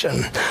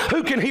information,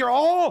 who can hear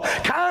all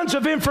kinds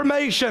of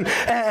information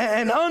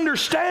and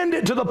understand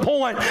it to the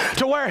point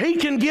to where he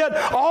can get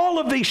all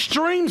of these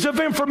streams of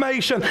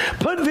information,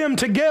 put them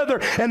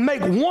together and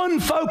make one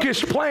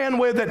focused plan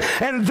with it,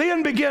 and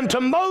then begin to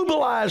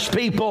mobilize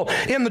people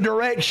in the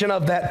direction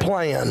of that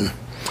plan.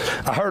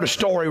 I heard a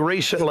story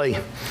recently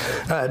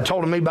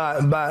told to me by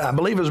I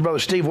believe it was Brother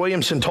Steve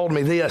Williamson told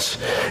me this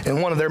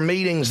in one of their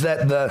meetings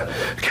that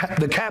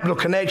the Capital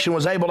Connection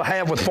was able to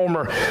have with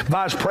former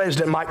Vice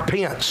President Mike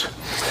Pence.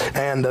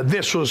 And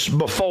this was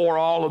before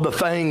all of the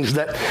things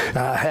that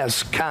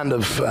has kind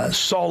of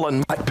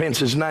sullen Mike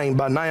Pence's name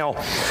by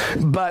now.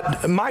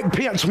 But Mike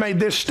Pence made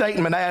this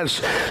statement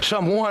as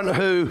someone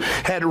who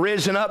had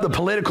risen up the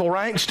political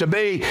ranks to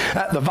be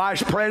the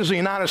Vice President of the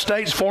United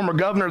States, former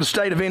governor of the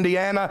state of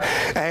Indiana.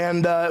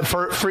 And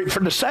for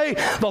to say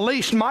the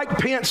least, Mike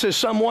Pence is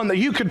someone that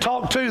you could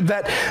talk to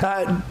that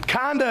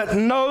kind of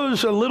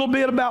knows a little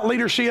bit about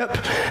leadership,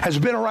 has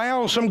been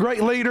around some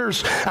great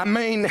leaders. I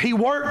mean, he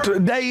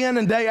worked day in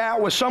and day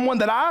out with someone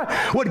that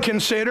I would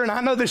consider, and I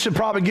know this would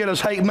probably get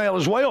us hate mail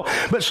as well,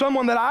 but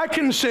someone that I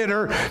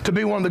consider to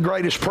be one of the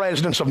greatest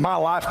presidents of my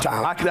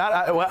lifetime.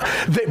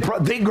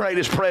 The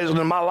greatest president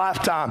of my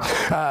lifetime.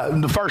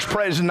 The first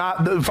president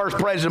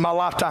of my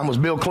lifetime was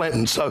Bill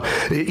Clinton. So,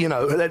 you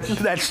know,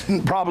 that's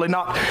probably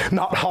not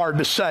hard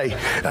to say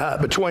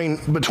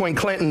between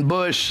Clinton,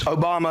 Bush,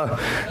 Obama,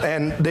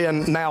 and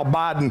then now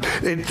Biden.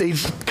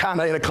 He's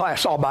kind of in a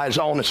class all by his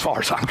own as far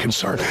as I'm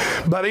concerned.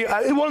 But he's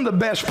one of the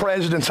best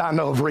presidents I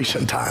know of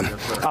recent time.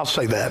 I'll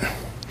say that.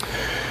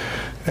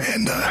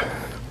 And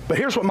but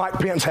here's what Mike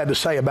Pence had to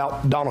say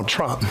about Donald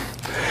Trump.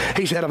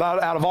 He said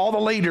out of all the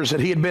leaders that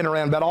he had been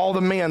around, about all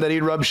the men that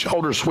he'd rubbed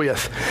shoulders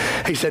with,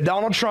 he said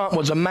Donald Trump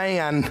was a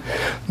man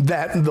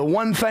that the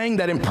one thing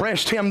that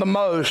impressed him the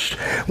most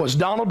was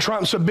Donald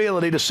Trump's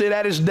ability to sit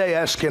at his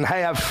desk and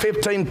have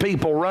 15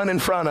 people run in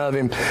front of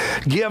him,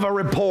 give a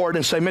report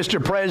and say,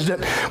 Mr.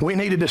 President, we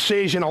need a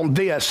decision on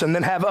this, and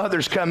then have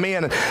others come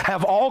in and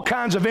have all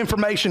kinds of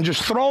information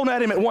just thrown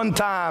at him at one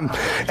time,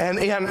 and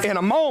in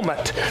a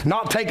moment,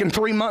 not taking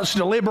 3 months to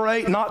deliberate,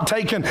 not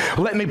taking,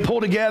 let me pull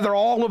together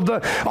all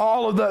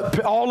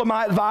of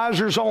my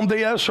advisors on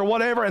this or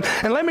whatever.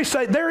 And let me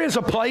say, there is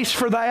a place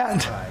for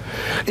that.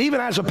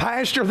 Even as a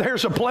pastor,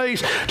 there's a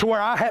place to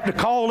where I have to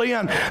call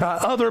in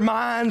other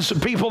minds,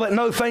 people that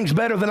know things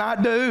better than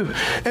I do.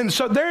 And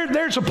so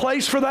there's a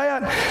place for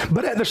that.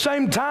 But at the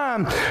same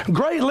time,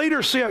 great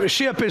leadership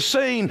is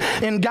seen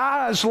in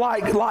guys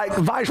like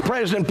Vice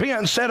President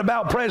Pence said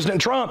about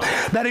President Trump,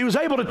 that he was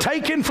able to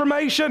take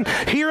information,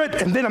 hear it,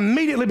 and then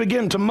immediately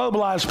begin to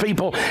mobilize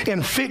people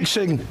in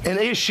fixing an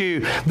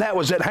issue that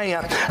was at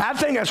hand. I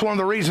think that's one of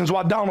the reasons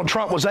why Donald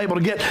Trump was able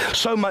to get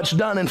so much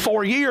done in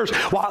 4 years,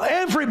 while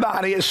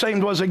everybody, it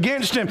seemed, was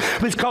against him,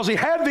 because he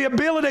had the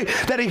ability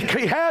that he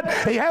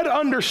had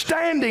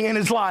understanding in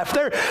his life.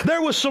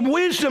 There was some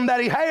wisdom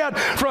that he had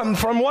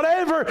from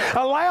whatever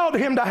allowed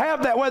him to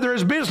have that, whether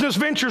his business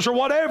ventures or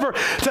whatever,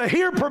 to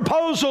hear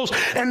proposals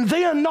and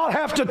then not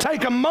have to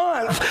take a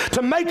month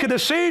to make a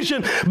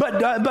decision.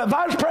 But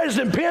Vice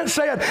President Pence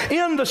said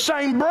in the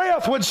same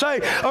breath would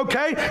say,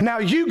 okay, now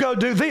you go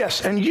do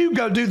this, and you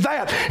go do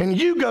that, and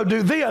you go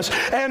do this.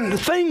 And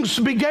things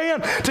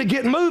began to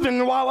get moving.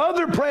 And while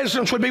other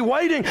presidents would be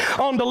waiting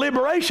on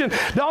deliberation,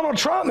 Donald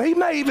Trump, he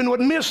may even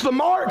would miss the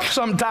mark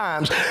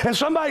sometimes. And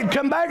somebody would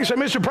come back and say,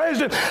 Mr.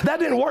 President, that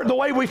didn't work the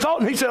way we thought.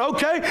 And he said,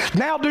 okay,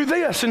 now do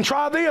this and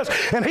try this.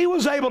 And he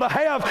was able to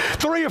have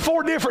 3 or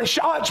 4 different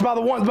shots by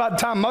the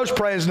time most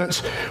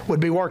presidents would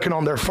be working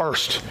on their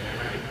first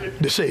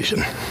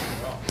decision.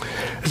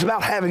 It's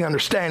about having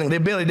understanding, the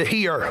ability to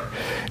hear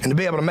and to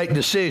be able to make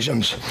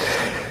decisions.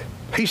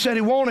 He said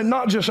he wanted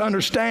not just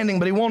understanding,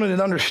 but he wanted an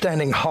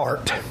understanding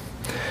heart.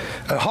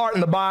 The heart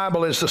in the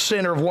Bible is the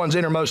center of one's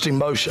innermost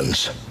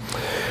emotions.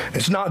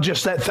 It's not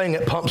just that thing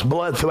that pumps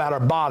blood throughout our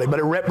body, but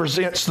it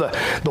represents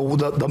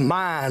the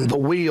mind, the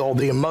will,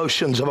 the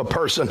emotions of a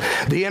person,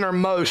 the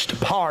innermost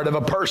part of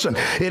a person.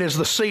 It is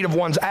the seat of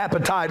one's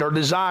appetite or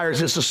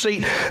desires. It's the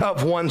seat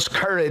of one's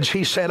courage.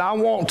 He said, I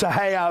want to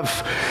have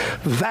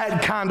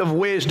that kind of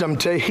wisdom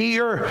to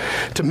hear,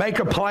 to make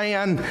a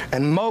plan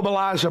and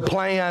mobilize a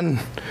plan,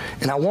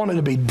 and I want it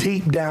to be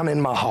deep down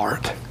in my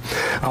heart.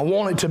 I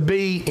want it to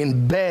be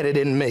embedded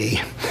in me,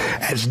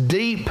 as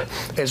deep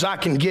as I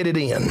can get it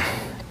in.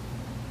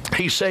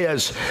 He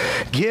says,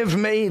 give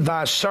me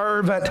thy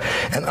servant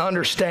an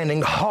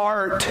understanding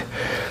heart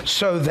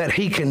so that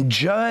he can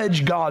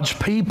judge God's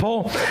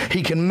people.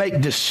 He can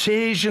make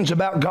decisions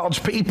about God's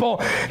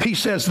people. He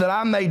says that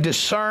I may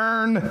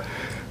discern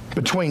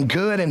between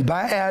good and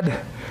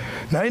bad.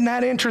 Now, isn't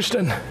that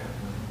interesting?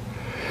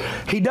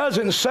 He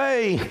doesn't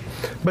say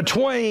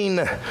between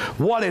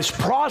what is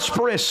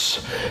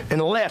prosperous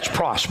and less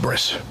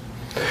prosperous.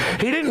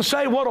 He didn't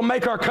say what will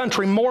make our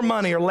country more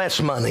money or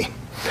less money.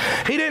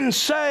 He didn't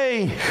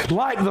say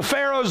like the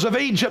pharaohs of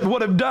Egypt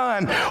would have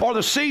done or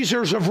the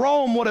Caesars of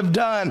Rome would have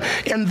done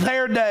in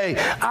their day.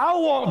 I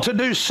want to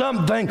do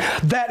something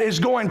that is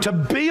going to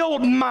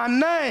build my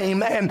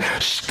name and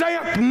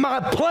stamp my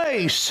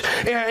place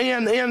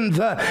in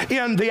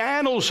the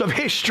annals of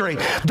history.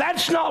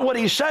 That's not what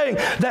he's saying,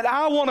 that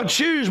I want to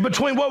choose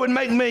between what would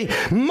make me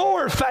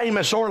more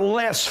famous or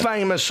less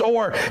famous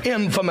or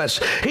infamous.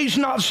 He's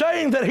not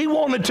saying that he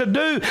wanted to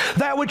do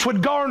that which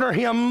would garner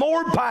him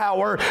more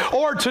power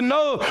or to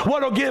know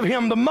what will give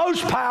him the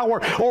most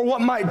power or what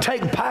might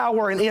take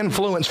power and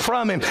influence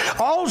from him.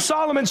 All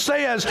Solomon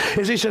says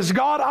is he says,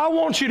 God, I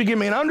want you to give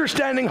me an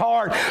understanding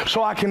heart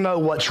so I can know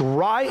what's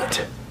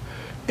right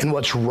and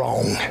what's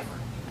wrong.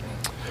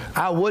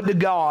 I would to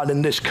God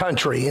in this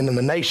country and in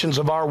the nations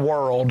of our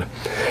world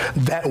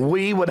that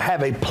we would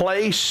have a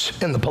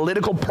place in the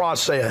political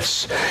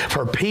process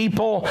for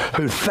people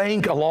who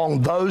think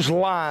along those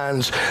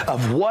lines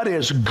of what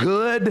is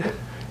good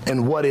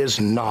and what is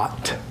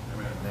not.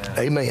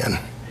 Amen.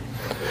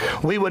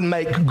 We would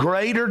make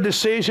greater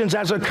decisions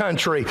as a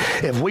country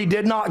if we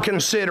did not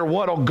consider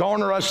what will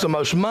garner us the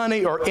most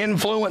money or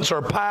influence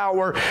or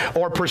power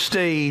or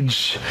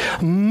prestige,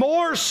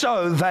 more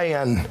so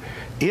than,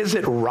 is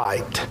it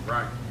right?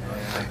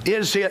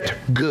 Is it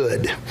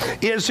good?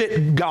 Is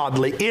it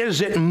godly?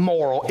 Is it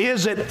moral?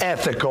 Is it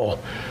ethical?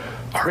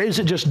 Or is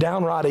it just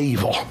downright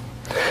evil?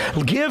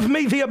 Give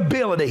me the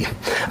ability.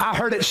 I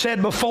heard it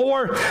said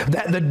before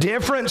that the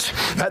difference,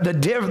 that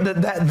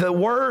the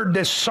word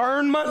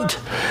discernment,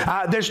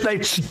 they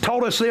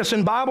told us this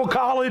in Bible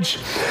college,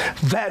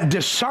 that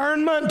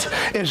discernment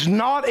is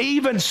not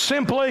even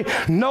simply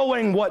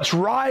knowing what's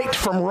right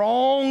from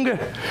wrong,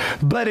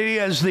 but it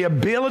is the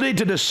ability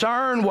to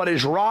discern what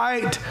is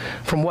right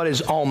from what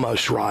is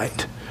almost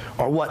right,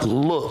 or what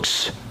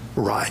looks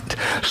right.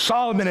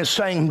 Solomon is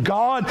saying,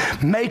 God,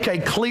 make a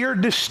clear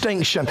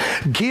distinction.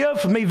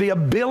 Give me the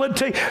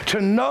ability to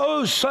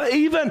know, so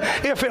even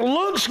if it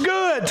looks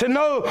good, to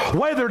know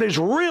whether it is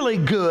really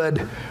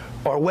good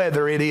or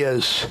whether it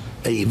is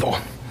evil.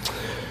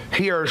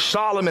 Here,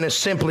 Solomon is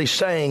simply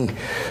saying,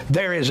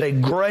 there is a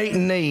great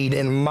need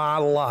in my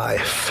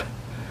life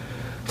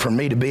for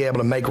me to be able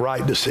to make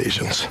right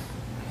decisions.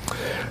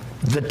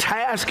 The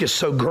task is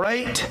so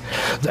great.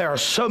 There are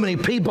so many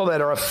people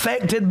that are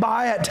affected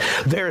by it.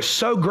 There's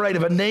so great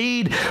of a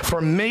need for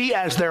me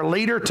as their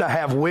leader to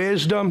have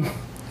wisdom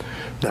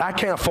that I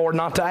can't afford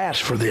not to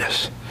ask for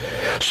this.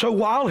 So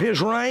while his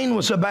reign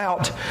was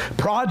about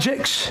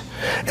projects,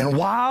 and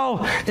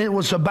while it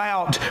was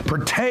about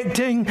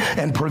protecting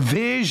and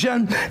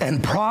provision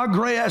and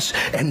progress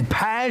and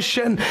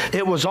passion,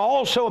 it was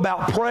also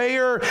about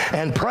prayer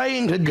and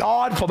praying to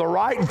God for the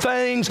right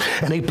things.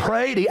 And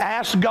he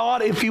asked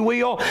God, if you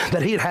will,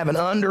 that he'd have an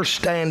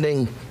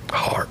understanding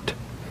heart.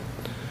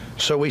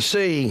 So we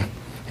see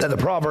that the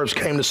Proverbs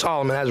came to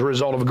Solomon as a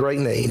result of a great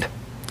need.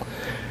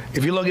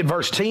 If you look at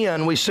verse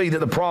 10, we see that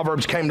the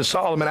Proverbs came to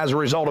Solomon as a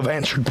result of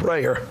answered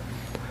prayer.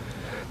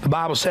 The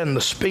Bible said, and the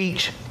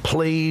speech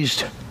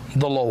pleased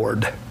the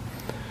Lord,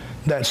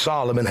 that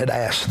Solomon had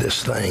asked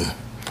this thing.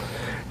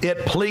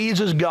 It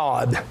pleases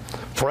God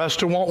for us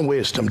to want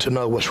wisdom to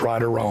know what's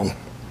right or wrong.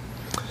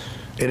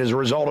 It is a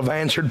result of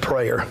answered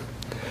prayer.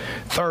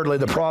 Thirdly,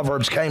 the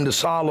Proverbs came to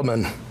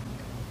Solomon,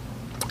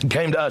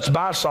 came to us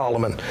by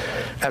Solomon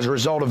as a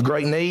result of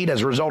great need,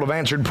 as a result of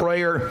answered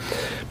prayer.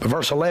 But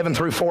verse 11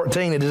 through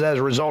 14, it is as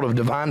a result of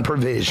divine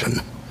provision.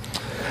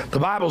 The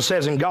Bible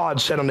says, and God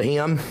said unto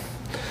him,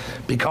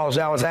 because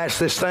thou hast asked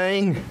this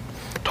thing,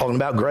 talking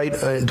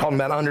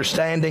about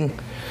understanding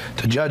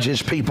to judge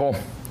his people,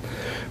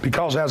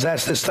 because thou hast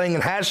asked this thing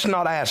and hast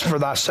not asked for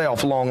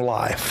thyself long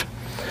life,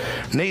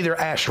 neither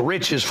asked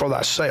riches for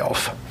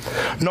thyself,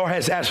 nor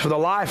hast asked for the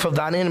life of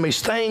thine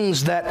enemies,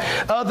 things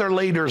that other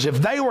leaders, if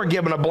they were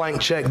given a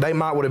blank check, they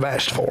might would have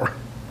asked for.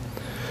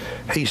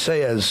 He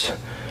says,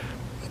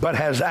 but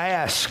has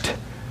asked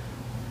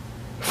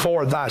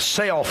for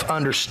thyself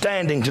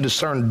understanding to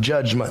discern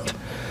judgment,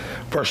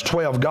 Verse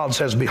 12, God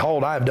says,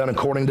 behold, I have done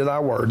according to thy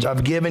words.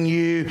 I've given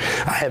you,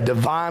 I have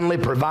divinely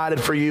provided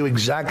for you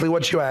exactly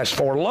what you asked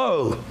for.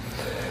 Lo,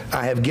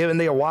 I have given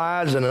thee a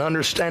wise and an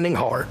understanding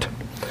heart,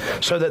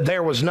 so that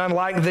there was none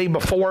like thee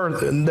before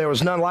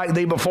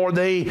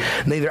thee,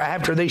 neither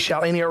after thee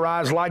shall any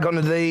arise like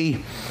unto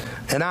thee.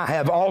 And I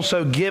have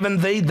also given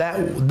thee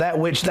that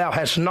which thou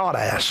hast not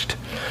asked,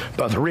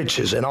 both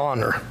riches and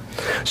honor,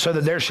 so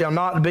that there shall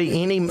not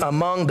be any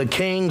among the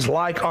kings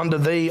like unto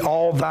thee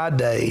all thy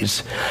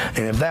days.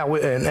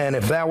 And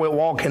if thou wilt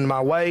walk in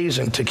my ways,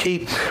 and to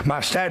keep my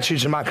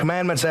statutes and my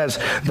commandments, as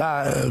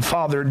thy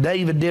father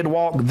David did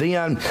walk,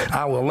 then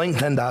I will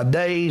lengthen thy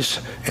days.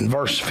 And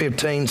verse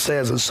 15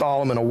 says that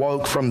Solomon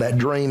awoke from that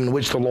dream in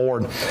which the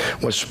Lord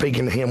was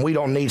speaking to him. We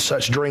don't need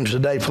such dreams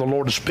today for the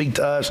Lord to speak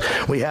to us.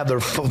 We have the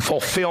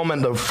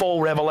fulfillment, the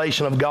full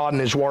revelation of God in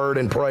His Word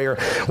and prayer.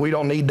 We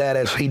don't need that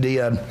as He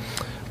did.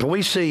 But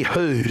we see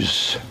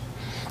whose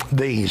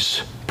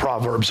these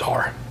Proverbs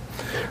are.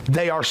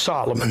 They are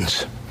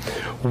Solomon's.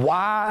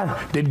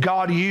 Why did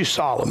God use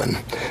Solomon?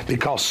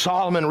 Because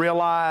Solomon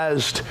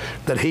realized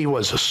that he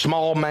was a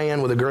small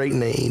man with a great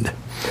need.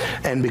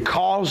 And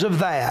because of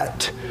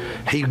that,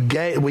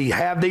 we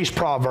have these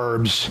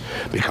Proverbs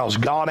because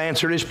God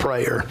answered his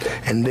prayer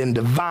and then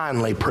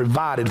divinely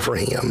provided for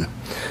him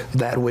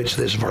that which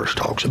this verse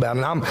talks about.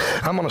 And I'm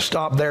going to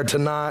stop there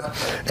tonight.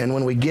 And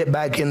when we get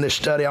back in this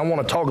study, I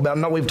want to talk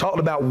about, we've talked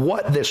about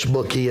what this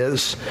book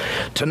is.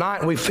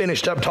 Tonight we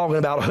finished up talking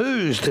about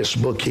whose this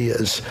book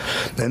is.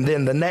 And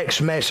then the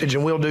next message,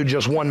 and we'll do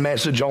just one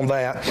message on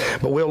that,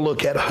 but we'll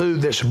look at who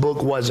this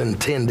book was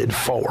intended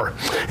for.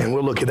 And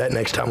we'll look at that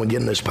next time we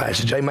get in this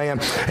passage. Amen.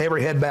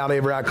 Every head bowed,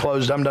 every eye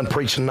closed. I'm done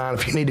preaching tonight.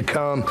 If you need to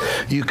come,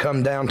 you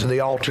come down to the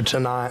altar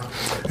tonight,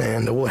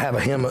 and we'll have a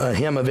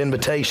hymn of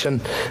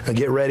invitation.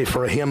 Get ready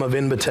for a hymn of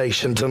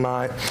invitation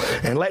tonight.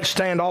 And let's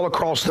stand all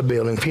across the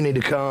building. If you need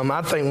to come,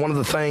 I think one of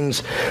the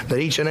things that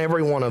each and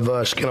every one of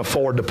us can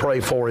afford to pray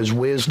for is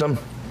wisdom,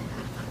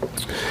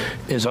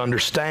 is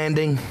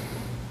understanding,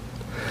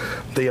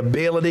 the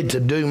ability to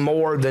do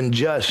more than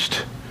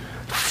just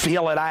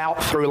feel it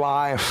out through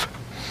life,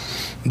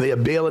 the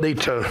ability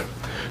to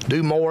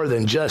do more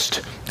than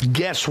just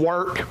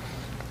guesswork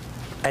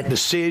at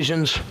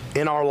decisions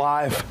in our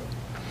life,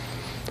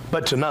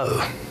 but to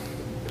know.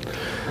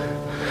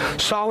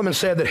 Solomon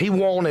said that he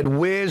wanted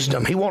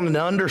wisdom. He wanted an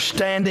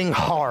understanding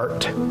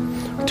heart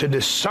to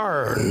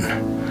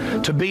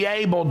discern, to be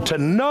able to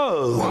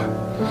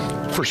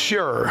know for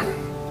sure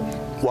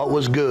what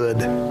was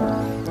good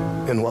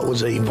and what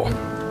was evil.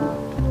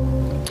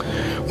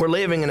 We're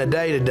living in a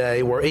day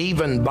today where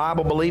even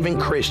Bible-believing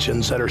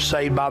Christians that are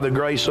saved by the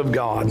grace of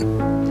God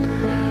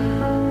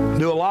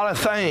do a lot of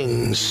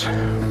things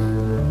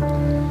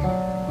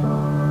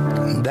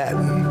that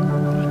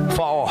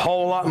fall a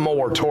whole lot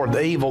more toward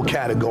the evil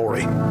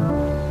category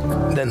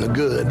than the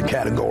good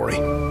category.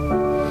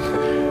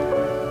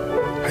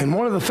 And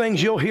one of the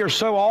things you'll hear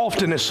so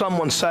often is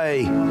someone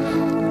say,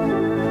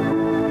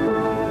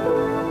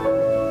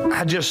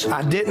 I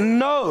didn't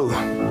know.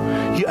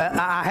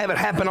 I have it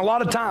happen a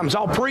lot of times.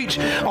 I'll preach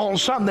on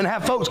something and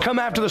have folks come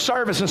after the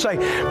service and say,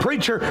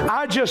 preacher,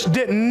 I just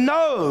didn't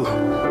know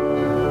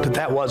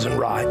that wasn't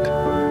right.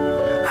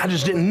 I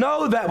just didn't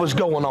know that was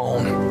going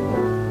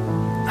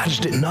on. I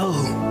just didn't know.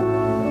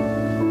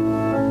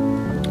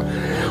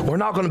 We're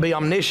not going to be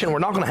omniscient. We're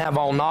not going to have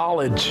all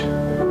knowledge.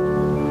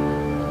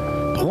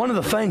 But one of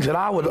the things that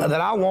I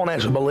want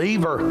as a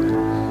believer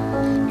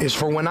is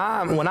for when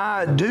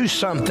I do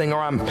something, or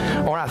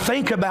I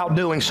think about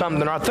doing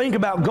something, or I think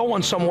about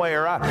going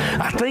somewhere,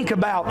 I think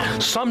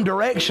about some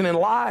direction in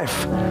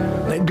life,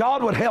 that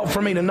God would help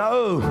for me to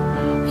know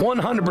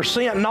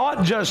 100%,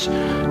 not just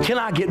can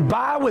I get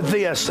by with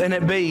this and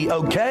it be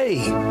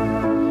okay,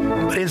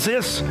 but is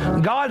this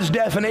God's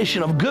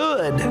definition of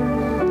good,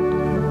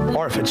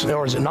 or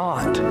is it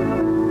not?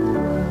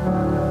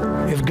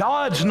 If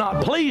God's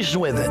not pleased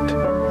with it,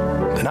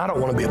 then I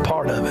don't want to be a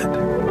part of it.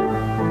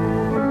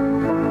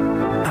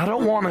 I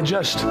don't want to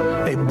just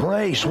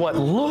embrace what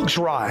looks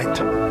right,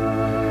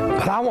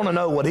 but I want to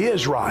know what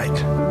is right,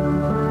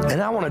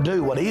 and I want to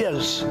do what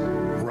is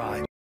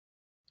right.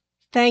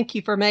 Thank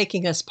you for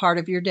making us part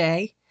of your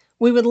day.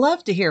 We would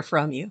love to hear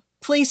from you.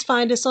 Please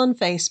find us on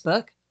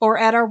Facebook or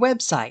at our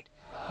website,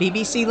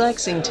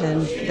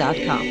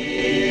 bbclexington.com.